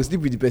me, I go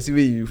sleep with the person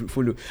where you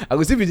follow. I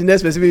go sleep with the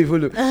next person where you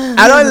follow.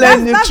 I don't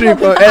learn new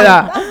trick or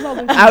Ella. That's not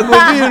going to I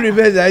go do you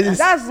revenge. I just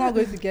That's not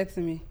going to get to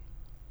me.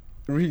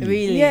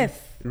 really, Yes.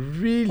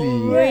 really,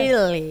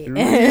 Really?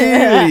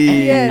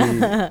 really.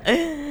 Yes.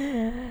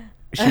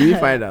 Should we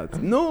find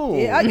out? No,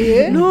 Yeah,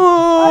 yeah.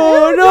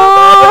 no.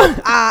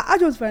 I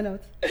just find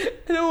out.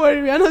 Don't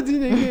worry, we are not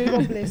doing it God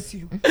again. bless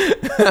you.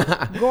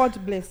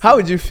 God bless you. How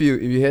would you feel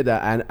if you heard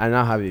that I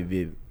now have a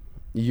babe?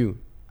 You,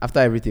 after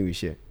everything we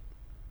share.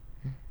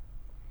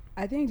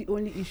 I think the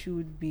only issue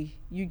would be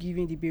you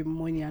giving the baby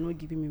money and not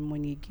giving me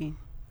money again.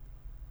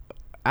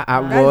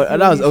 Well, the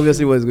that was issue.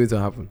 obviously what's going to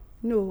happen.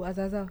 No,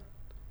 Azaza.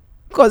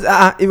 Because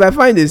if I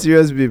find a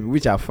serious babe,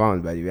 which I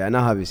found by the way, I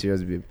now have a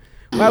serious babe.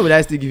 Why would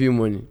I still give you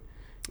money?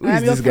 Who I is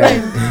am your this guy?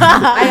 friend.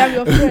 I am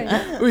your friend.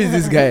 Who is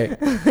this guy?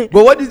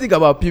 But what do you think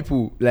about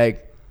people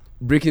like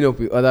breaking up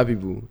with other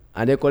people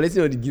and then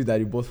collecting all the gifts that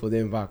you bought for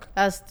them back?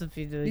 That's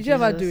stupid. Though. Did you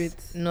ever do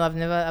Jesus. it? No, I've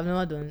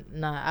never done.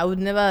 Nah, I would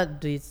never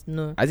do it.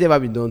 No, Has it ever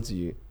been done to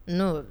you?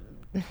 no.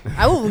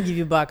 I won't even give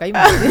you back. Are you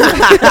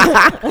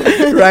mad?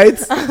 Right?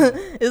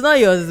 It's not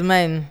yours, it's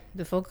mine.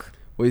 The fuck.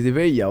 But it's a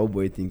very Yahoo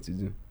boy thing to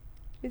do.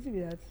 Is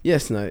it that?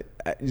 Yes, now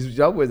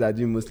Yahoo boys are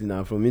doing mostly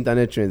now from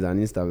internet trends and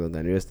Instagram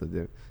and the rest of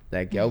them.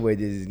 Like Yahoo boy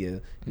days this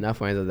girl, you now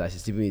find out that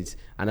she's sleeping with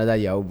another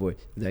Yahoo boy.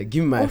 Like,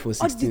 give me my iPhone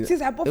 16. The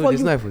things I bought No, for it's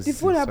you. not iPhone The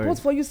phone 16, I sorry. bought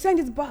for you, send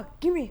it back.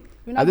 Give me.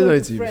 You're I not don't know going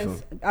it to to you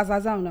friends.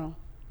 Azazam now.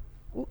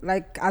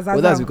 Like Azazam.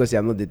 Well, that's because you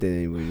have not dated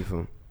anybody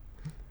before.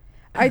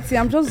 Itty,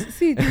 I'm just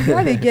see.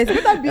 What they get?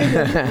 Better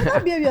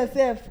behave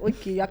yourself.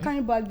 Okay, you're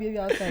carrying bad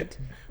behavior outside.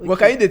 Okay. Well,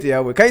 can you date a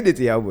Yahoo boy? Can you date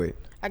a Yahoo boy?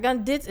 I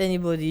can date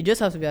anybody. You just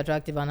have to be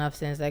attractive and have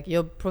sense. Like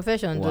your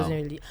profession Wow. doesn't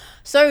really.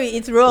 Sorry,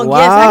 it's wrong.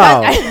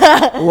 Wow. Yes,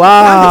 I can.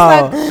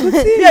 Wow.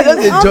 See, I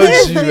just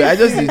judge you. I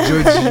just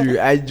judge you.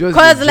 I just.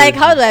 Cause like,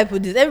 judge how you. do I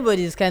put this?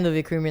 Everybody is kind of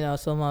a criminal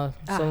somehow,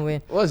 some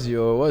way. What's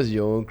your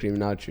own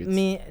criminal trait?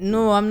 Me,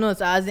 no, I'm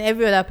not. As in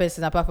every other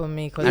person apart from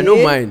me. Cause I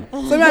know mine.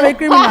 So me, I'm a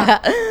criminal. I'm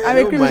I a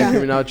know my criminal.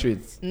 criminal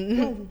traits.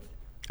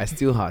 I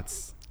steal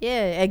hearts.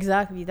 Yeah,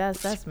 exactly.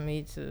 That's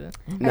me too.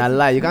 Nah,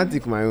 lie. You can't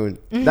take my own.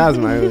 That's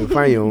my own.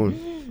 Find your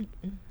own.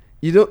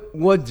 You don't.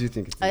 What do you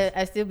think it is?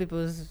 I steal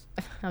people's.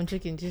 I'm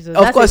joking, Jesus.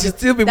 Of course, you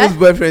steal people's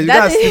boyfriends. You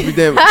can't sleep with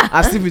them.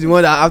 I sleep with the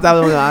one that after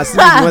that one. I sleep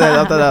with the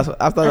one that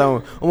after that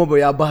one. Oh my boy,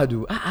 you're bad.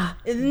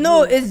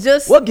 No, it's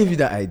just What gave you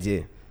that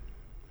idea?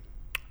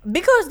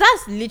 because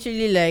that's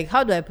literally like,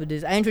 how do I put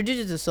this? I introduce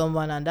you to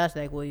someone and that's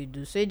like what you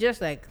do. So it's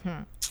just like,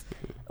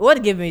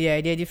 what gave me the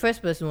idea? The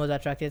first person was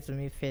attracted to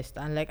me first,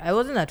 and like I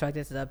wasn't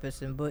attracted to that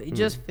person, but it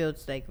just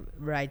felt like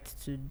right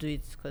to do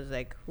it because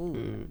like,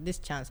 this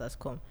chance has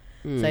come.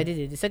 So I did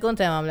it. The second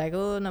time I'm like,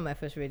 oh, not my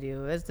first radio,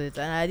 let's do it,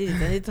 and I did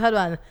it. And the third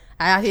one,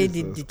 I actually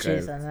did the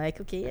chase, and I'm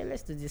like, okay, yeah,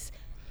 let's do this.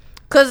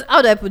 Because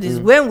how do I put this?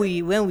 When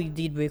we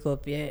did break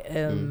up,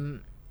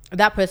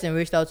 that person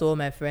reached out to all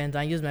my friends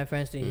and used my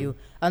friends to heal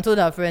and told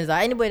our friends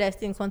that anybody that's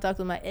still in contact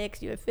with my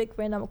ex, you're a fake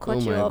friend, I'm gonna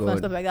cut you my off God. and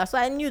stuff like that. So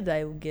I knew that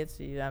I would get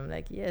to you. I'm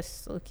like,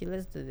 yes, okay,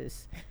 let's do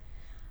this.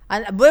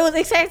 But it was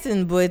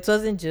exciting, but it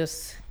wasn't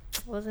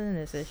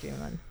necessary,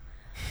 man.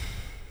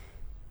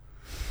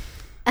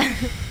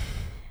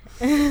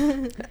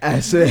 I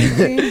swear,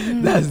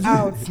 that's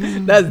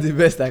the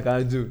best I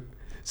can do.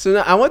 So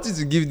now I want you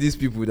to give these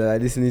people that are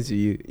listening to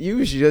you.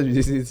 You should just be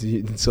listening to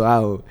you. So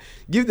how?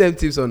 Give them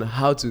tips on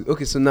how to.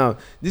 Okay, so now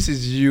this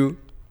is you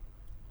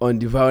on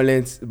the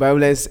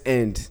violence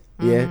end.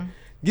 Yeah.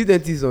 Give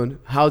them tips on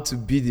how to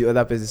be the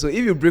other person. So if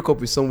you break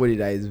up with somebody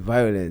that is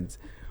violent,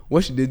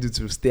 what should they do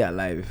to stay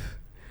alive?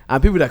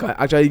 And people that can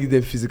actually give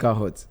them physical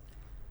hurt,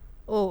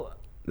 Oh,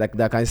 like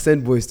that can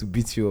send boys to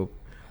beat you up.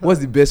 What's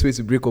the best way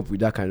to break up with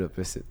that kind of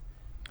person?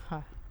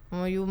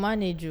 well, you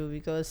manage you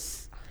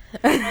because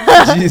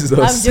Jesus.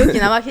 I'm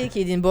joking. I'm actually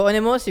kidding. But on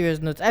a more serious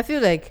note, I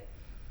feel like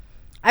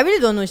I really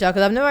don't know, Sha,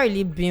 because I've never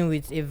really been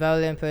with a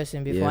violent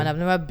person before, and I've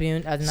never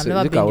been. I've So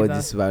never look been at the what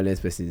this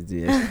violent person is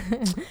doing.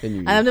 Anyway.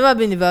 and I've never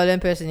been a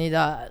violent person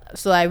either.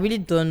 So I really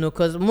don't know,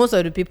 because most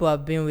of the people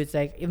I've been with,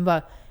 like, in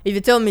fact, if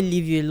you tell me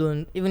leave you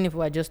alone, even if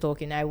we're just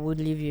talking, I would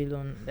leave you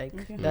alone. Like,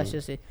 that's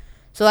just it.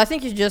 So I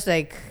think you just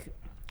like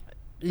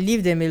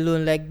leave them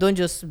alone. Like, don't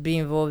just be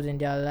involved in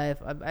their life.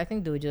 I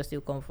think they will just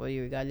still come for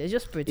you regardless.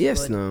 Just pray to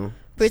Yes, God. no.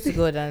 Pray to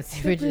God and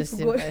see just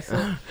to God. so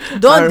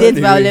don't date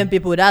Ironically. violent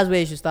people. That's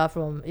where you should start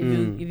from.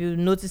 If you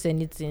notice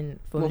anything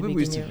from Well, the people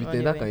used to beginning,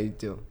 pretend. run That away. can you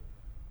tell?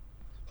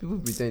 People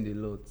pretend a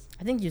lot.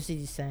 I think you see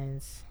the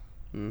signs.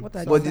 What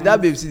are But the did that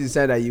signs? babe see the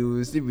sign that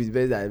you sleep with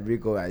best that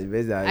break up and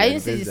best that I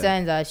didn't see the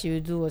signs that she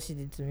would do what she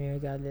did to me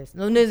regardless.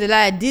 No, it's a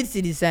lie. I did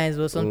see the signs,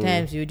 but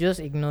sometimes you just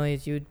ignore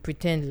it. You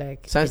pretend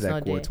like Signs it's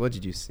like not what? there. What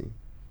did you see?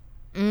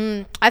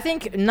 I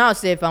think now,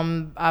 say if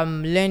I'm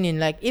learning,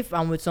 like if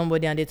I'm with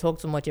somebody and they talk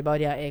too much about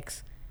their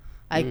ex,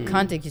 I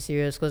can't take you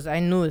serious because I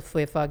know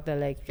for a fact that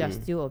like you're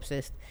still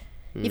obsessed.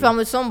 If I'm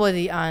with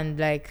somebody and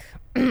like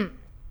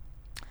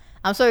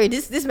I'm sorry,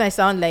 this might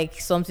sound like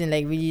something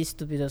like really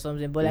stupid or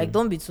something, but like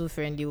don't be too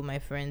friendly with my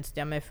friends.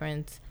 They're my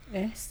friends.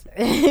 Yes.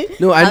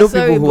 No, I I'm know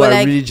sorry, people who but, are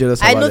like, really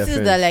jealous I about their noticed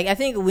friends. that like I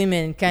think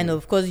women kind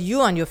of, because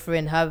you and your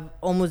friend have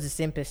almost the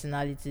same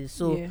personalities,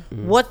 so Yeah.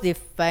 what they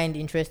find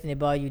interesting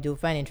about you, they'll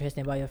find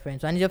interesting about your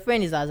friends. And if your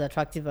friend is as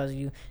attractive as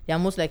you, they are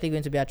most likely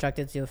going to be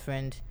attracted to your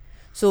friend.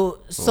 So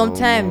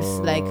sometimes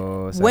like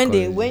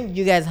psychology. when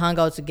you guys hang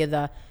out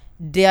together,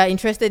 they are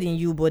interested in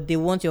you, but they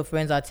want your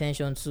friend's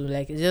attention too.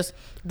 Like, it's just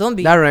don't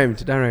be That rhymed.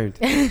 They're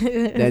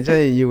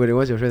interested in you, but they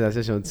want your friend's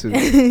attention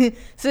too.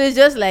 so it's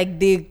just like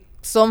they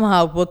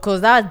somehow, because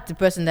that's the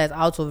person that's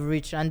out of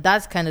reach, and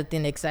that kind of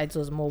thing excites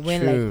us more when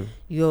True. like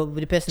you're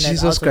with the person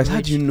that's Jesus out Christ, of how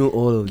reach. do you know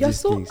all of You're these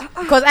so things?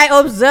 Because I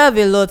observe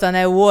a lot and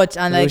I watch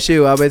and like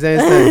Moshe, Albert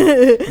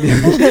Einstein.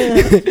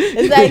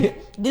 it's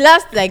like the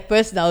last like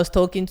person I was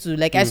talking to,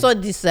 like I saw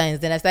these signs,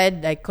 then I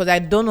started like, because I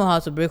don't know how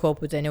to break up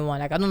with anyone.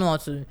 Like I don't know how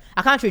to,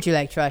 I can't treat you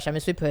like trash. I'm a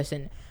sweet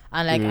person,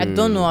 and like I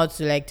don't know how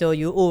to like tell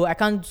you, oh, I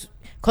can't,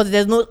 because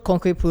there's no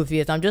concrete proof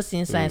yet. I'm just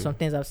seeing signs from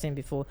things I've seen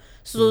before.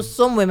 So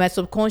somewhere my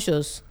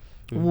subconscious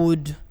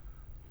would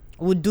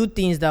do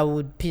things that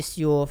would piss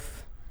you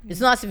off.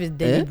 It's not as if it's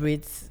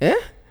deliberate. Eh?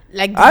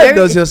 Like How very-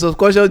 does your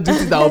subconscious do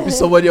things that will piss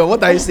somebody off?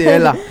 What are you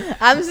saying, Ella?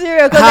 I'm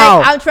serious, because How?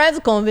 like I'm trying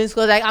to convince,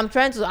 because like I'm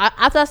trying to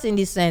after seeing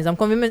these signs, I'm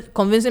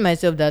convincing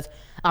myself that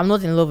I'm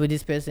not in love with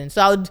this person.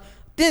 So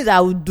things I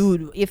would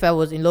do if I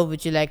was in love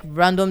with you, like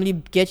randomly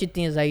get you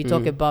things that you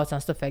talk about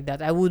and stuff like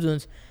that. I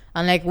wouldn't.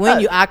 And like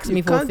when you ask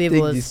me for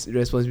favors, take this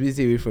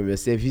responsibility away from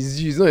yourself.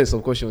 It's not a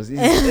subconscious. It's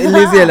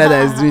Layzee Ella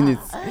that is doing it.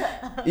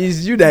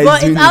 It's you that is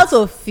doing it. But it's out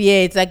of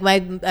fear. It's like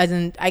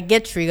I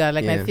get triggered.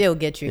 Like my fear will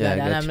get triggered,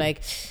 and I'm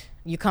like,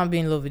 you can't be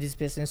in love with this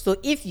person. So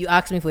if you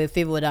ask me for a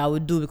favor that I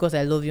would do because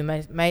I love you,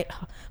 my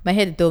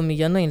head told me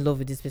you're not in love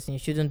with this person. You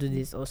shouldn't do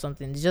this or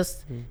something. It's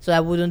just so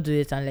I wouldn't do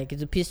it, and like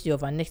it'll piss you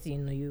off. And next thing you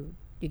know, you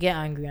get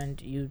angry and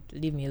you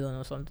leave me alone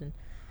or something.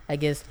 I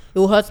guess it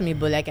will hurt me,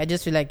 but like I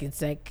just feel like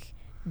it's like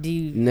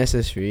the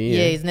necessary.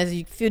 It's necessary.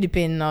 You feel the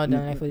pain now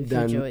than like for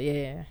the future.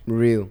 Yeah.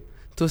 Real.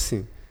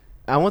 Tosin,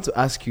 I want to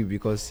ask you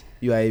because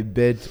you are a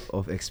bed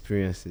of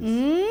experiences.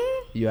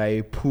 You are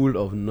a pool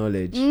of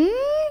knowledge.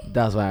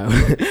 That's why.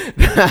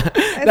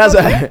 That's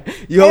why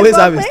you always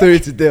have a story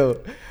to tell.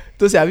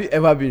 Tosin, have you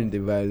ever been the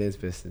violent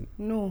person?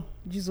 No,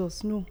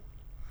 Jesus, no.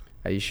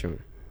 Are you sure?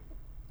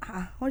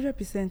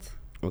 100%.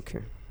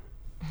 Okay.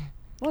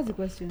 What's the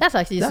question? That's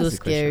actually so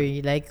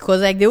scary. Like,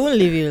 cause like they won't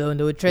leave you alone.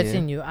 They will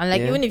threaten you, and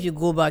like even if you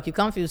go back, you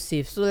can't feel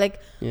safe. So like,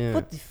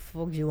 what the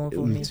fuck do you want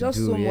from me? Just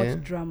so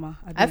much drama.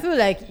 I feel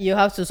like you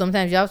have to.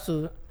 Sometimes you have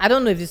to. I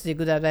don't know if this is a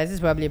good advice. This is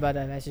probably bad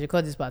advice. You should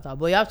cut this part out.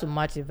 But you have to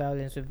match the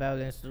violence with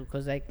violence too,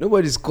 cause like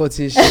nobody's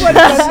cutting shit.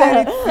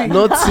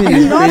 Nothing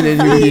is paying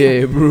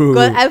anywhere, bro.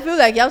 Cause I feel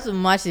like you have to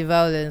match the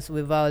violence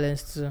with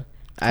violence too.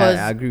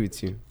 I agree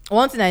with you.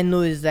 One thing I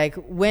know is like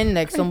when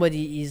like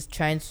somebody is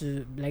trying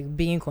to like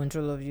be in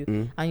control of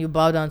you and you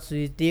bow down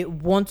to it, they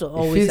want to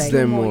always like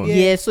them more.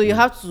 Yeah, so you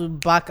have to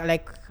back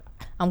like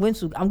I'll do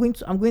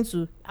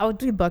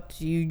it back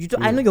to you.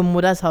 I know your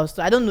mother's house,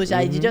 so I don't know.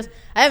 You just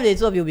I have the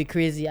thought you'll be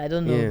crazy. I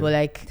don't know, but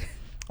like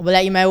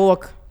it might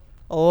work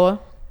or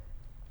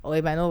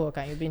it might not work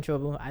and you'll be in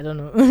trouble. I don't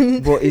know.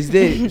 But is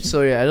there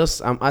sorry,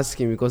 I'm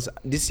asking because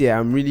this year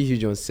I'm really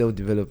huge on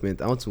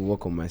self-development. I want to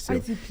work on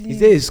myself. Is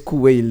there a school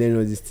where you learn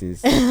all these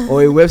things?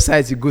 Or a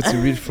website you go to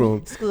read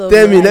from?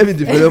 Tell me, let me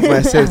develop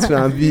myself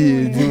to and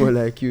be a demon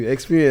like you.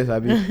 Experience, I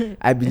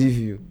believe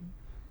you.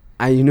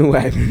 And you know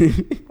why I believe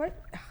you.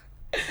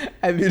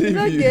 I believe you.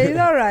 Okay, it's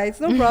alright,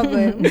 no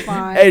problem.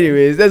 Fine.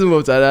 Anyways, let's move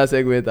on to another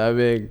segment, I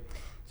beg.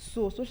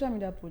 So, social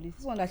media police.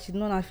 This one that should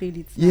not have failed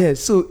it. Yeah,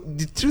 so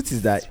the truth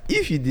is that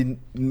if you did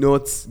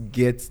not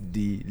get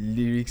the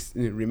lyrics,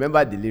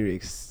 remember the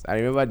lyrics. I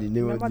remember the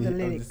name of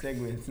the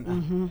segment.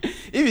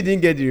 If you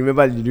didn't get the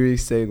remember the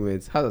lyrics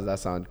segment, how does that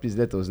sound? Please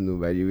let us know,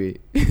 by the way.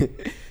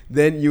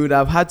 Then you would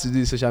have had to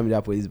do social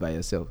media police by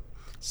yourself.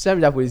 Social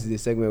media police is a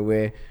segment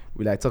where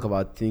we like talk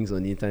about things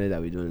on the internet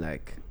that we don't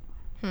like.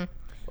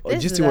 Or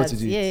just you want to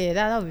do it? Yeah,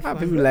 that'll be fun.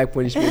 People like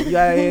punishment.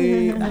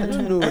 I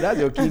don't know. That's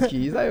your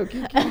kinky. Is that your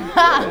kinky?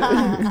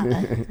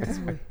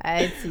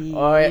 Itty.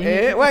 Oh,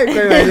 why you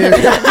calling my name?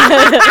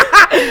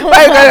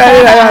 Why you calling my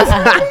name like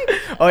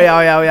that? Oh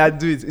yeah.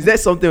 Do it. Is there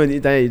something on the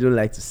internet you don't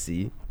like to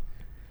see,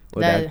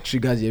 or that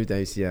triggers you every time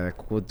you see?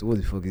 Like, what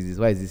the fuck is this?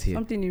 Why is this here?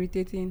 Something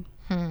irritating.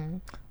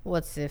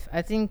 What's if?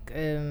 I think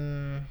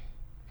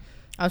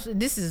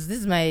this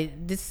is my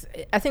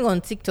I think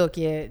on TikTok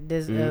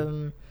there's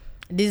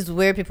this is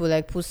where people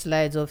like put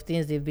slides of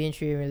things they've been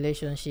through in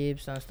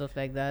relationships and stuff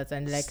like that,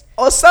 and like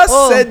Osa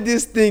said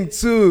this thing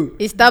too.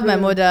 He stabbed my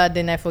mother,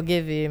 then I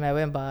forgave him. I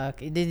went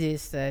back. He did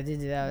this, I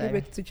did that. Give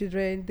it to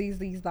children. These,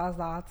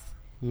 that.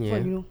 Yeah.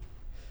 For you.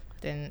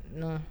 Then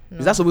no.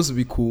 Is that supposed to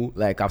be cool?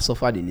 Like I've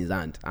suffered in his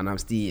hand and I'm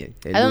still here.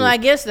 I don't know. I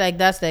guess like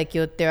that's like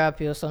your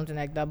therapy or something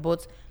like that.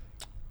 But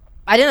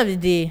at the end of the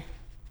day,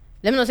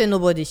 let me not say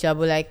nobody shall,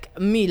 but like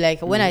me,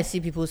 like when I see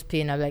people's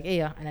pain, I'm like, hey,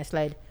 yeah, and I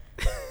slide.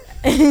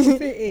 And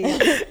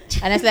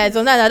I slide.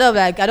 Sometimes I don't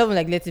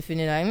like let it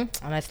finish,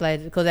 like, and I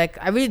slide because like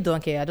I really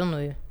don't care. I don't know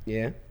you.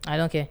 Yeah. I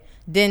don't care.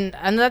 Then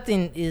another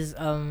thing is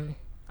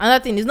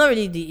it's not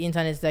really the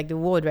internet. It's like the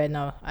world right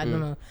now. I don't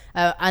know.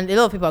 And a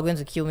lot of people are going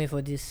to kill me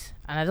for this.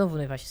 And I don't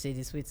know if I should say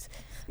this. Wait.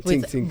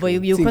 But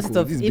you cut it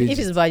off. If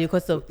it's bad, you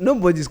cut it off.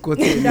 Nobody's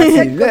cutting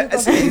anything.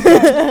 She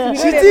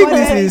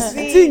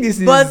think this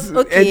is but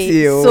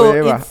okay, or so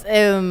whatever.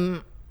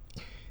 It's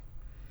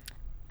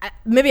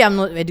maybe I'm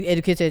not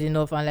educated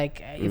enough, and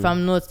like if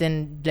I'm not,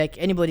 then like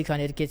anybody can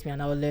educate me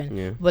and I will learn.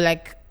 Yeah. But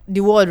like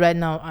the word right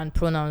now and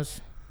pronouns.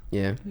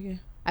 Yeah. Okay.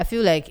 I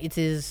feel like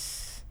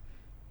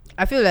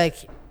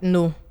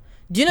no.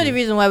 Do you know the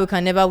reason why we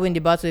can never win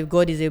the battle if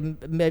God is a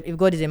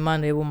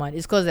man or a woman?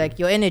 It's because like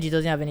your energy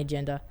doesn't have any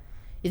gender.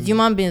 It's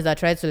human beings that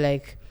try to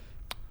like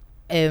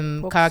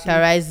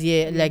characterize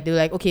like they're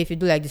like, okay, if you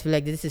do like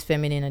this is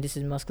feminine and this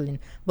is masculine.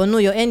 But no,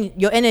 your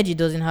energy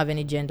doesn't have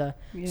any gender.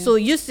 Yeah. So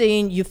you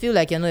saying you feel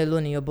like you're not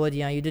alone in your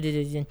body and you do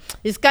this,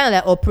 it's kind of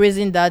like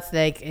oppressing that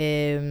like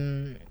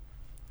male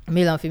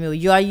and female.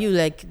 You are you,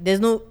 like there's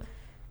no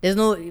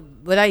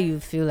whether you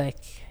feel like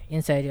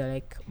inside you're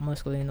like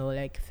masculine or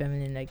like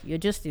feminine, like you're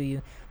just still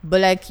you.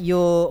 But like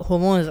your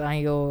hormones and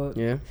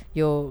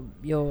your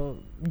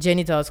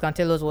genitals can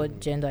tell us what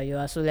gender you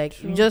are. So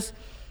like you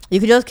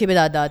could just keep it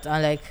at that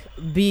and like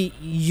be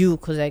you,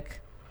 cause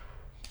like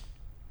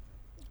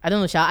I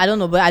don't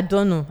know, but I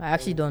don't know. I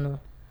actually don't know.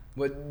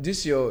 But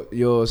this your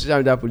social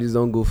media police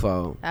don't go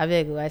far. I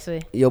beg you, I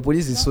swear. Your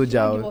police is Don't give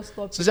soldier. us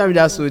topic. Social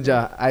media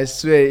soldier. I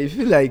swear. You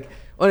feel like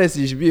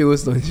honestly you should be a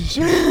host on this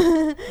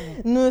show.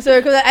 No, sorry,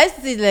 because I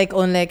see it like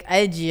on like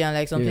IG and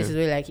like some Yeah. places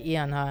where like he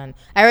and her, and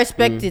I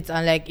respect it,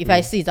 and like if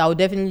I see it, I will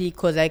definitely,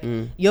 cause like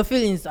your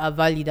feelings are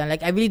valid, and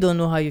like I really don't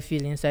know how you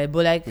feel inside,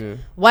 but like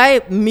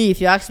why me?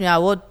 If you ask me,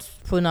 what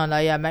pronoun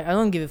I am, like, I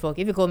don't give a fuck.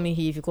 If you call me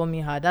he, if you call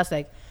me her, that's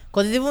like,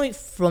 cause it's even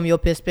from your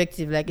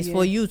perspective, like it's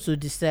for you to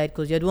decide,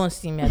 cause you're the one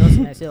seeing me, I don't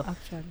see myself.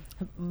 Actually.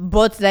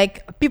 But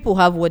like people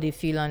have what they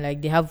feel, and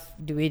like they have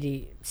the way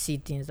they see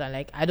things, and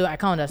like I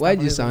can't understand. Why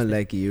do you sound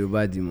like a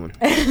Yoruba demon?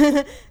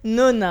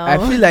 No, now I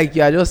feel like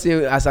you are just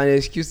saying as an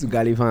excuse to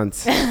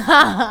gallivant.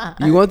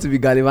 You want to be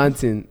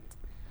gallivanting.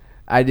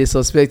 I dey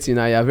suspect you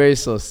now. You are very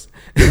sus.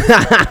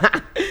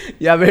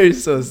 You are very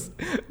sus.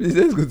 Please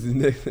let's go to the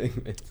next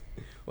segment.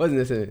 What's the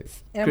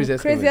next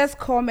segment? Craziest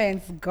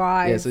comments,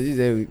 guys. Yeah, so this is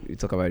where we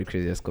talk about the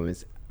craziest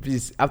comments.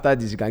 Please, after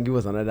this, you can give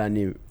us another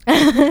name.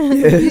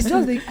 It's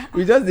just the,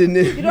 We just the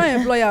name. you don't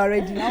employ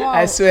already. Now,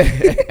 I swear.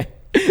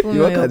 You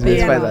work at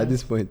Yeah. Spice at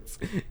this point.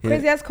 Yeah.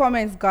 Craziest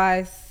comments,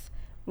 guys.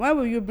 When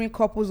will you bring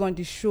couples on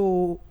the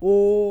show?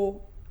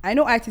 Oh, I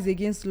know IT is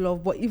against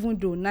love, but even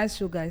though, nice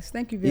show, guys.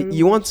 Thank you very much.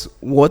 You want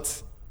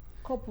what?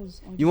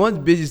 Couples on You the want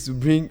show. babies to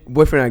bring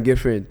boyfriend and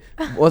girlfriend,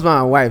 husband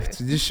and wife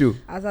to this show?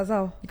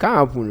 Azazao. It can't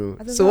happen. No.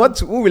 I don't So know. what?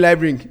 Who will I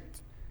bring?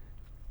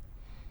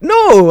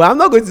 No, I'm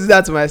not going to do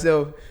that to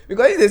myself.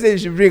 Because if they say you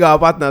should bring our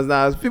partners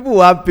now, people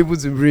will have people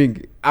to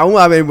bring. I won't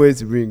have anybody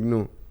to bring.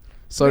 No.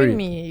 Sorry. Bring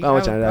me. Can't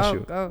watch another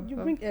show. You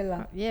bring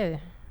Ella. Yeah.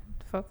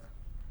 Fuck.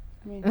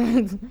 I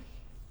mean,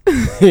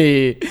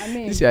 Hey, I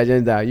mean- this is your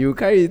agenda. You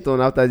carry it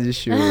on after this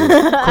show.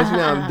 Cause me,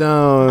 I'm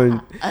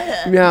down.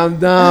 I'm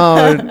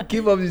down.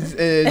 Keep up this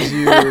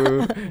energy.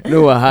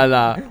 No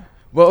wahala.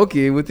 But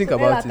okay, we'll think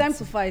Ella, about time it.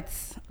 to fight.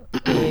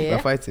 We're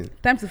fighting.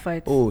 Time to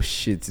fight. Oh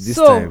shit! This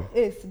so, time.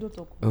 Ace, don't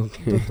talk.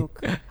 Okay. Don't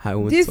talk. I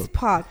won't This talk.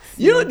 part.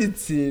 You know the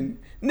thing.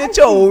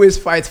 Nature will always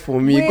fight for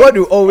me. Wait, God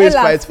will always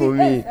Ella, fight see, for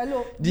me.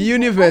 hello. The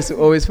universe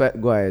will always fight.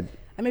 Go ahead.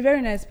 I'm a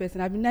very nice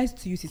person. I've been nice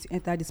to you since you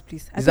entered this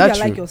place. I Is think that I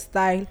like true? your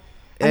style.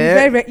 I'm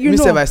very, you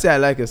Mister, know, if I say I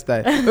like your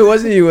style. It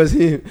wasn't you, it was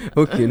him.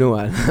 Okay, no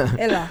one.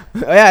 Ella. Oh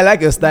yeah, I like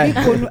your style.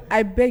 Biko,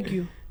 I beg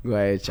you. Go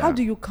ahead, How child.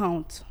 do you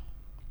count?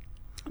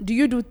 Do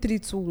you do 3,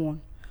 2,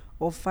 1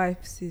 or 5,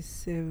 6,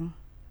 7?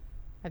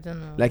 I don't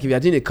know. Like if you're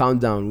doing a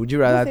countdown, would you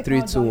rather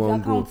 3, 2,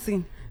 1 go?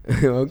 Counting.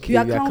 Okay, You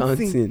are you're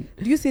counting. counting.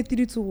 Do you say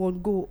 3, 2,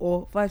 1 go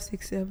or 5,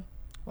 6, 7?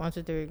 1,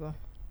 2, 3, go.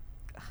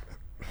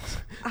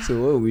 So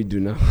what will we do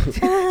now? She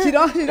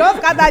don't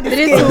scatter the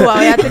 3, scale. 2,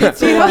 1. Yeah, 3, 2,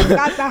 She 1. don't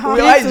scatter her.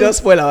 Why you just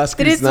spoil our 3,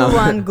 script 2, now?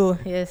 1, go.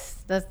 Yes,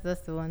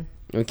 that's the one.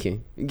 Okay.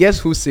 Guess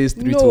who says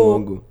 3, 2, No.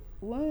 1 go?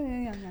 Well,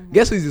 yeah.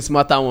 Guess who is the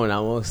smarter one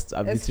amongst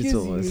the 3, Excuse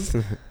 2 us?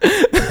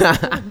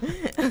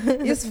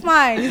 It's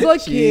fine. It's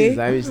okay. Jeez,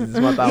 I mean she's the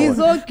smarter It's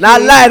one. okay. Now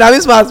lie, I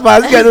mean smart. I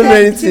don't know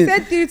She anything.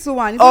 said 3, 2,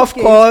 1. It's Of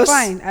okay. course, It's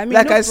fine. I mean,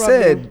 like no I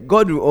problem. said,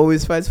 God will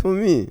always fight for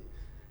me.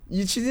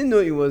 She didn't know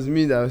it was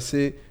me that would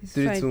say It's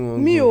 3, fine. 2,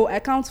 1 Me, go. I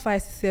count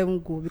 5, 6, 7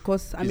 go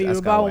because I'm Please a ask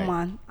Yoruba her why.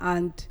 woman,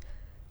 and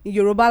in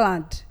Yoruba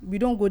land, we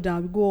don't go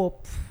down, we go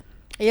up.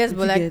 Yes, Did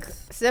but you like get?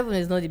 7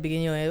 is not the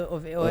beginning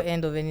or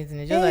end of anything.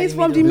 It's just Hey, like it's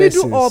from the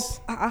middle. middle up.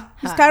 Blessings.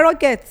 You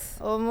skyrocket.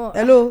 Oh, more.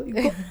 Hello. You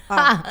go,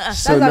 that's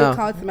So how you now,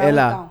 count it. I went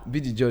Ella, down. be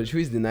the judge. Who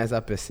is the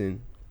nicer person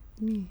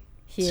to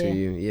Here.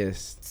 you?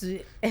 Yes,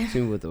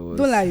 between both of us.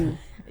 Don't lie, you.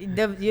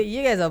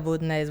 You guys are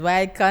both nice, but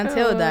I can't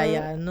tell that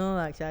you're no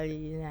actually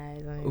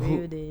nice on a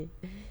real day.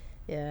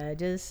 Yeah,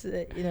 just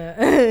you know.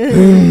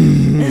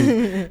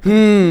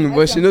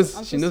 But she I'm knows.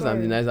 so She knows I'm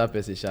sorry. the nicer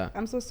person. Sha.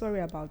 I'm so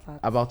sorry about that.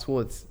 About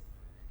what?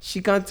 She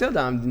can tell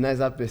that I'm the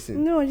nicer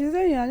person. No, she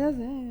said you are just.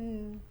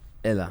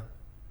 Ella,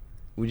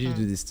 would you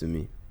do this to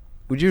me?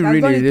 Would you She has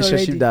ruin a done it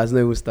relationship already. that has not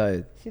even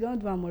started? She don't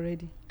do them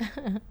already.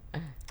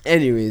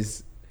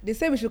 Anyways, They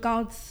say we should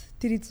count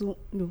 3, 2,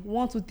 no,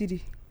 1, 2,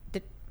 3.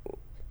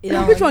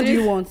 Either Which one do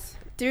you want?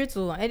 3,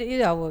 2, 1.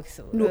 Either works.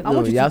 So. No, I no,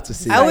 want you you have to to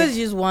say. I always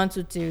use 1,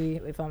 2,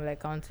 3 if I'm like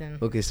counting.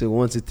 Okay, so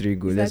 1, 2, 3,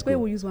 go. It's Let's like where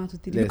go. we use 1, 2,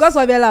 3. Let's- Because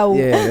of Ella. Oh.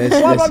 Yeah, let's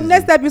Well, use from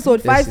next it.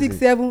 episode, 5, Let's 6, use it.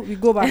 7, we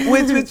go back.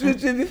 Wait.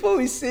 Before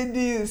we say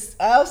this,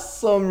 I have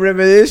some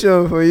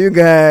revelation for you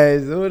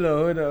guys. Hold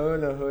on.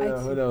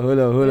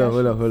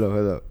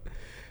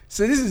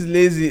 So this is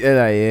Layzee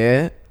Ella,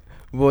 yeah?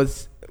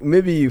 But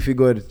maybe you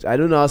figured, I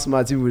don't know how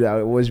smart people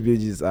that watch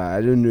pages are.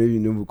 I don't know if you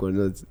know book or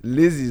not.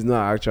 Layzee is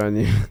not her actual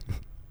name.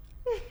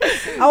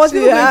 I was She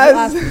even going to has-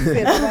 ask you.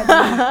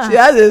 Said, She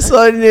has a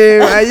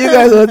surname, and you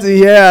guys want to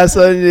hear her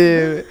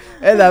surname.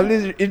 Ella,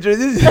 please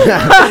introduce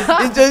yourself.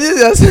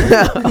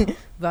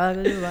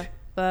 Bagudu,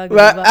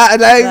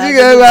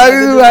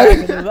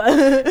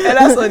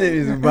 Ella's surname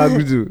is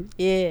Bagudu.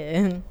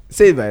 Yeah.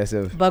 Say it by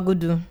yourself.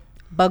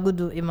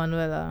 Bagudu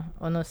Emanuela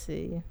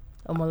Onose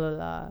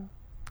Omolala.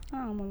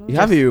 You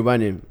have a Yoruba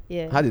name.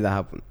 Yeah. How did that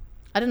happen?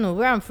 I don't know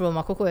where I'm from.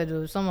 Akoko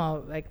Edo.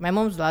 Somehow, like my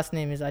mom's last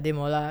name is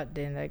Ademola.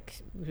 Then like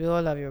we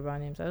all have Yoruba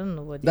names. I don't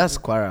know what. That's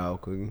Kwara,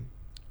 okay.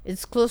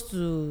 It's close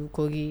to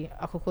Kogi.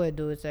 Akoko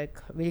Edo. It's like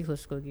really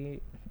close to Kogi.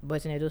 but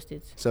it's in Edo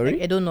State. Sorry?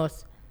 Like Edo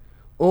North.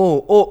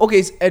 Okay,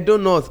 it's Edo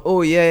North.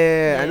 Oh,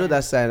 yeah. I know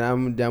that side. There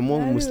are more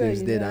Everywhere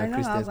Muslims you there know, I than know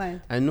Christians.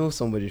 outside. I know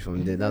somebody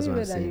from there. That's what I'm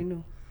Everywhere that you saying.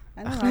 know.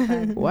 I know how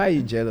fine. Why are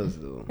you jealous,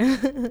 though?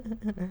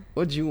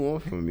 What do you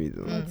want from me,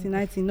 though?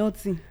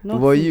 Nothing.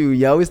 But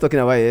you're always talking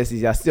about your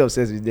exes. You're still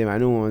obsessed with them. I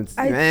don't want.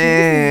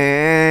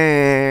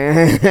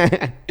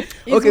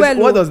 Okay, well, so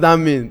what does that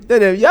mean? Tell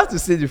them you have to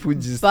say the full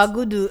gist.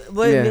 Bagudu.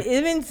 But Yeah.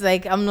 it means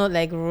like I'm not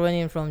like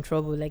running from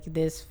trouble. Like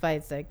there's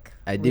fights. Like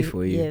I did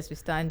for you. Yes, we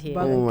stand here.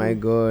 Oh my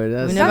God,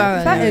 that's We never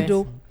Is that run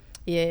Edo?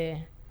 Yeah.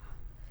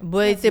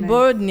 But it's a nice.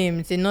 borrowed name.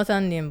 It's a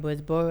northern name, but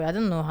it's borrowed. I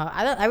don't know how.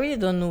 I really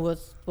don't know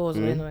what's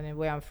going on and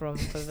where I'm from.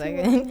 Because like,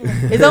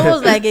 it's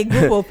almost like a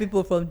group of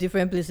people from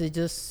different places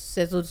just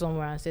settled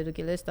somewhere and said,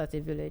 okay, let's start a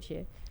village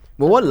here.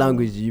 But what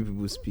language do you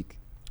people speak?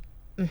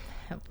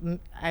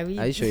 I really.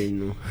 Are you sure you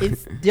know?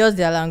 It's just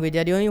their language.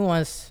 They're the only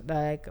ones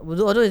that, like,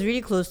 although it's really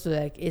close to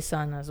like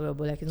Isan as well,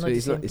 but like it's So not the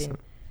it's same not thing. Isan.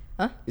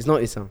 Huh? It's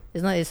not Isan.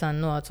 It's not Isan,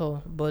 no at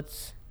all.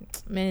 But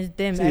man, it's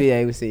them. See,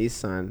 I will say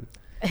Isan.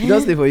 You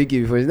don't stay for UK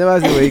before. You never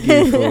stay for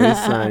UK before.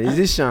 Isan. Is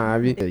it Shan?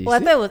 Have you? Well, I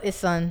thought it was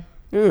Isan.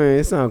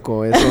 Isan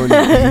call. Is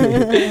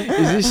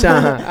it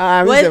Shan?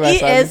 Well,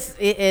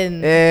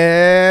 ESAN.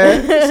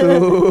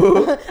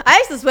 So I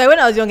used to spell when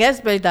I was young. I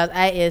spelled it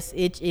as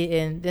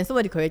ISHAN. Then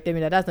somebody corrected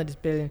me that that's not the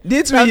spelling.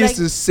 did So I we was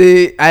used to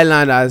say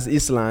island as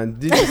Island?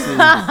 Did you say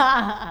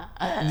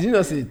it? Did you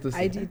not say it? Tosin?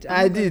 I did.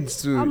 I did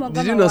too. I'm not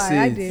Did you gonna not lie, say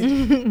I it?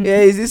 did. Yeah,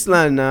 it's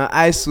Island now.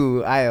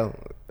 ISO, IL.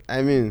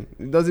 I mean,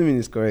 it doesn't mean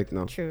it's correct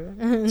now. True.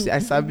 See, I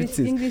sabi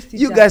things. English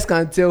You teacher. guys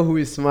can tell who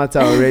is smarter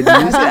already.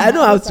 You say, I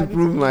don't have to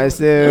prove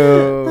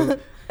myself. What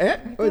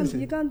did you You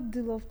say? can't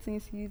do love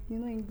things. You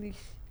know English.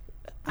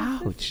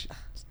 Ouch.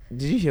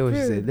 Did you hear what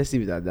she said? Let's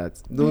leave it at that.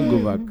 Don't go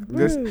back.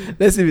 Let's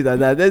leave it at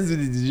that. Let's do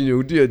the did you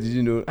know? Do your did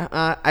you know?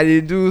 I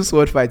did do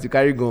sword fight. You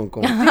carry gun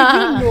come. Did you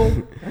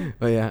know?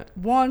 Oh yeah.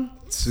 1,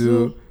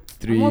 2,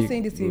 3. I'm not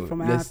saying this thing go. from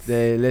my let's,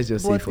 heart. let's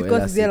just say But for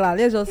because Ella's it's Ella,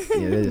 let's just.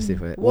 sake. Yeah, let's just say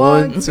for it.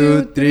 1,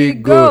 2, 3,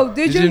 go.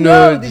 Did you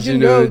know? Did you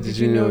know? Did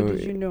you know?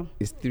 Did you know?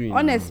 It's 3 now.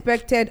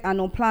 Unexpected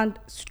and unplanned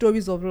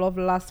stories of love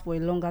last for a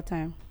longer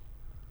time.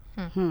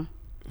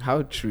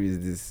 How true is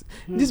this?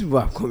 These people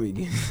have come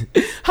again.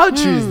 How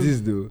true is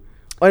this though?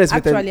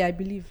 Unexpected. Actually, I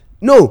believe.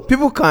 No,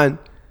 people can.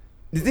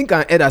 The thing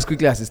can end as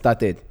quickly as it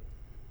started.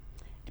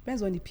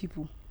 Depends on the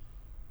people.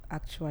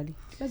 Actually,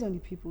 depends on the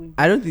people.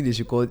 I don't think they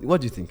should call it. What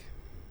do you think?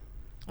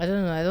 I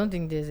don't know. I don't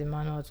think there's a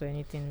manual to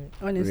anything.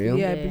 Honestly, Real?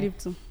 yeah, I Yeah. believe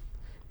too.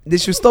 They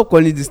should stop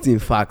calling this thing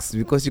facts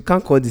because you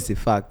can't call this a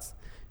fact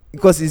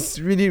because it's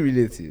really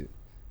relative.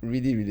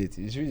 Really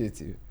relative. It's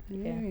relative.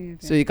 Yeah.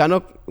 So you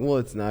cannot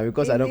what now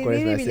because I don't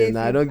correct myself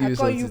now. I don't give you I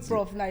call something. you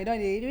prof now. You don't.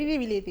 It's really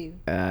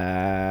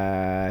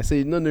relative. So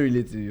you don't know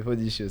relative before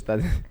this show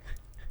started.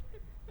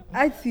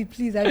 IT,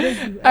 please, I beg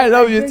you. I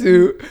love you beg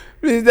too.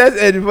 Please let's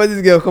end before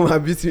this girl come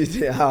and beat me to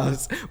the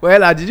house.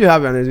 Well, did you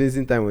have an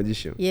amazing time on this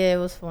show? Yeah, it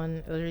was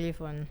fun. It was really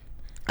fun.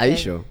 Are you Like,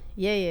 sure?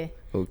 Yeah.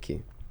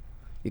 Okay.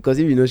 Because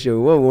if you're not sure,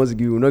 what we want to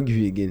give you, we'll not give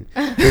you again.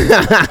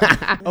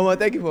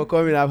 Thank you for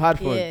coming. I've had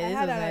fun. I Yeah,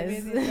 had an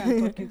this amazing was nice.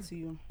 time talking to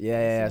you.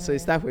 Yeah. So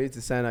it's time for you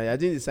to sign out. You're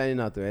doing the signing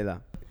out to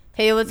Ella.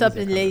 Hey, what's up?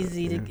 It's Music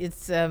Layzee. camera,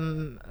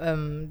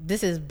 It's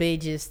this is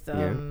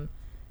Beigist.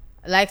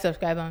 Like,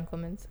 subscribe, and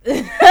comment.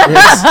 Yeah.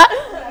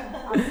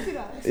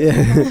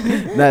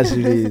 That's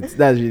really it.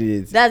 That's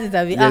it,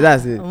 Abby. Yeah,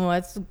 that's it.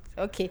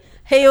 Okay.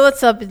 Hey,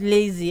 what's up? It's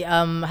Layzee.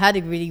 Had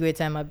a really great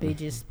time at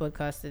Beigist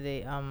podcast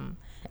today.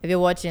 If you're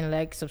watching,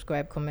 like,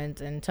 subscribe, comment,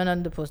 and turn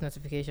on the post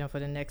notification for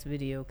the next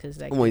video because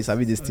like. Come on, you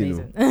sabi this thing.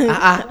 amazing.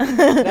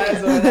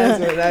 Nice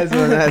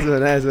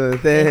one.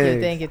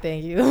 Thanks.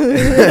 Thank you.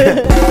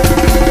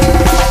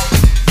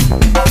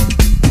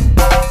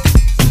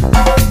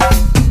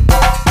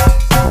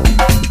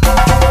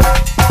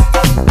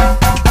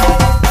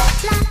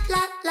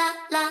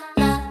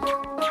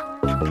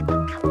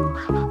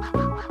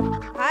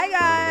 Hi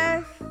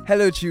guys,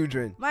 Hello,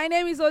 children. my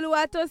name is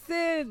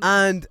Oluwatosin,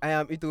 And I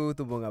am Ito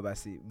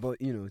Tobongabasi. But,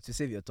 to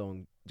save your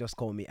tongue, just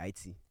call me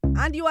Itty.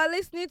 and you are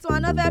listening to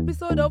another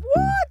episode of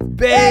what?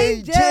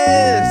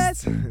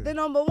 Beigist! The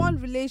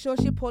 #1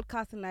 relationship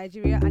podcast in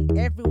Nigeria and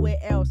everywhere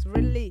else.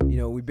 Really.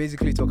 We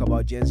basically talk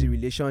about Gen Z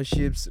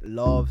relationships,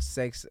 love,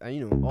 sex,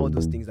 and, all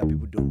those things that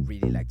people don't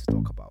really like to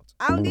talk about.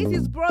 And this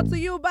is brought to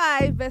you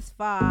by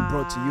Vespa.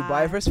 Brought to you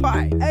by Verse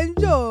 5.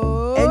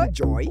 Enjoy.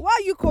 Enjoy. Why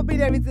are you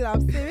copying everything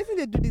I'm saying? Listen,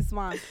 they do this,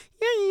 man.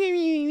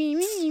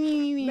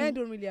 Men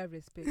don't really have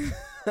respect.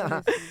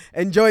 Honestly.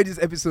 Enjoy this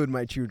episode,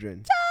 my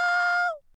children. Ciao.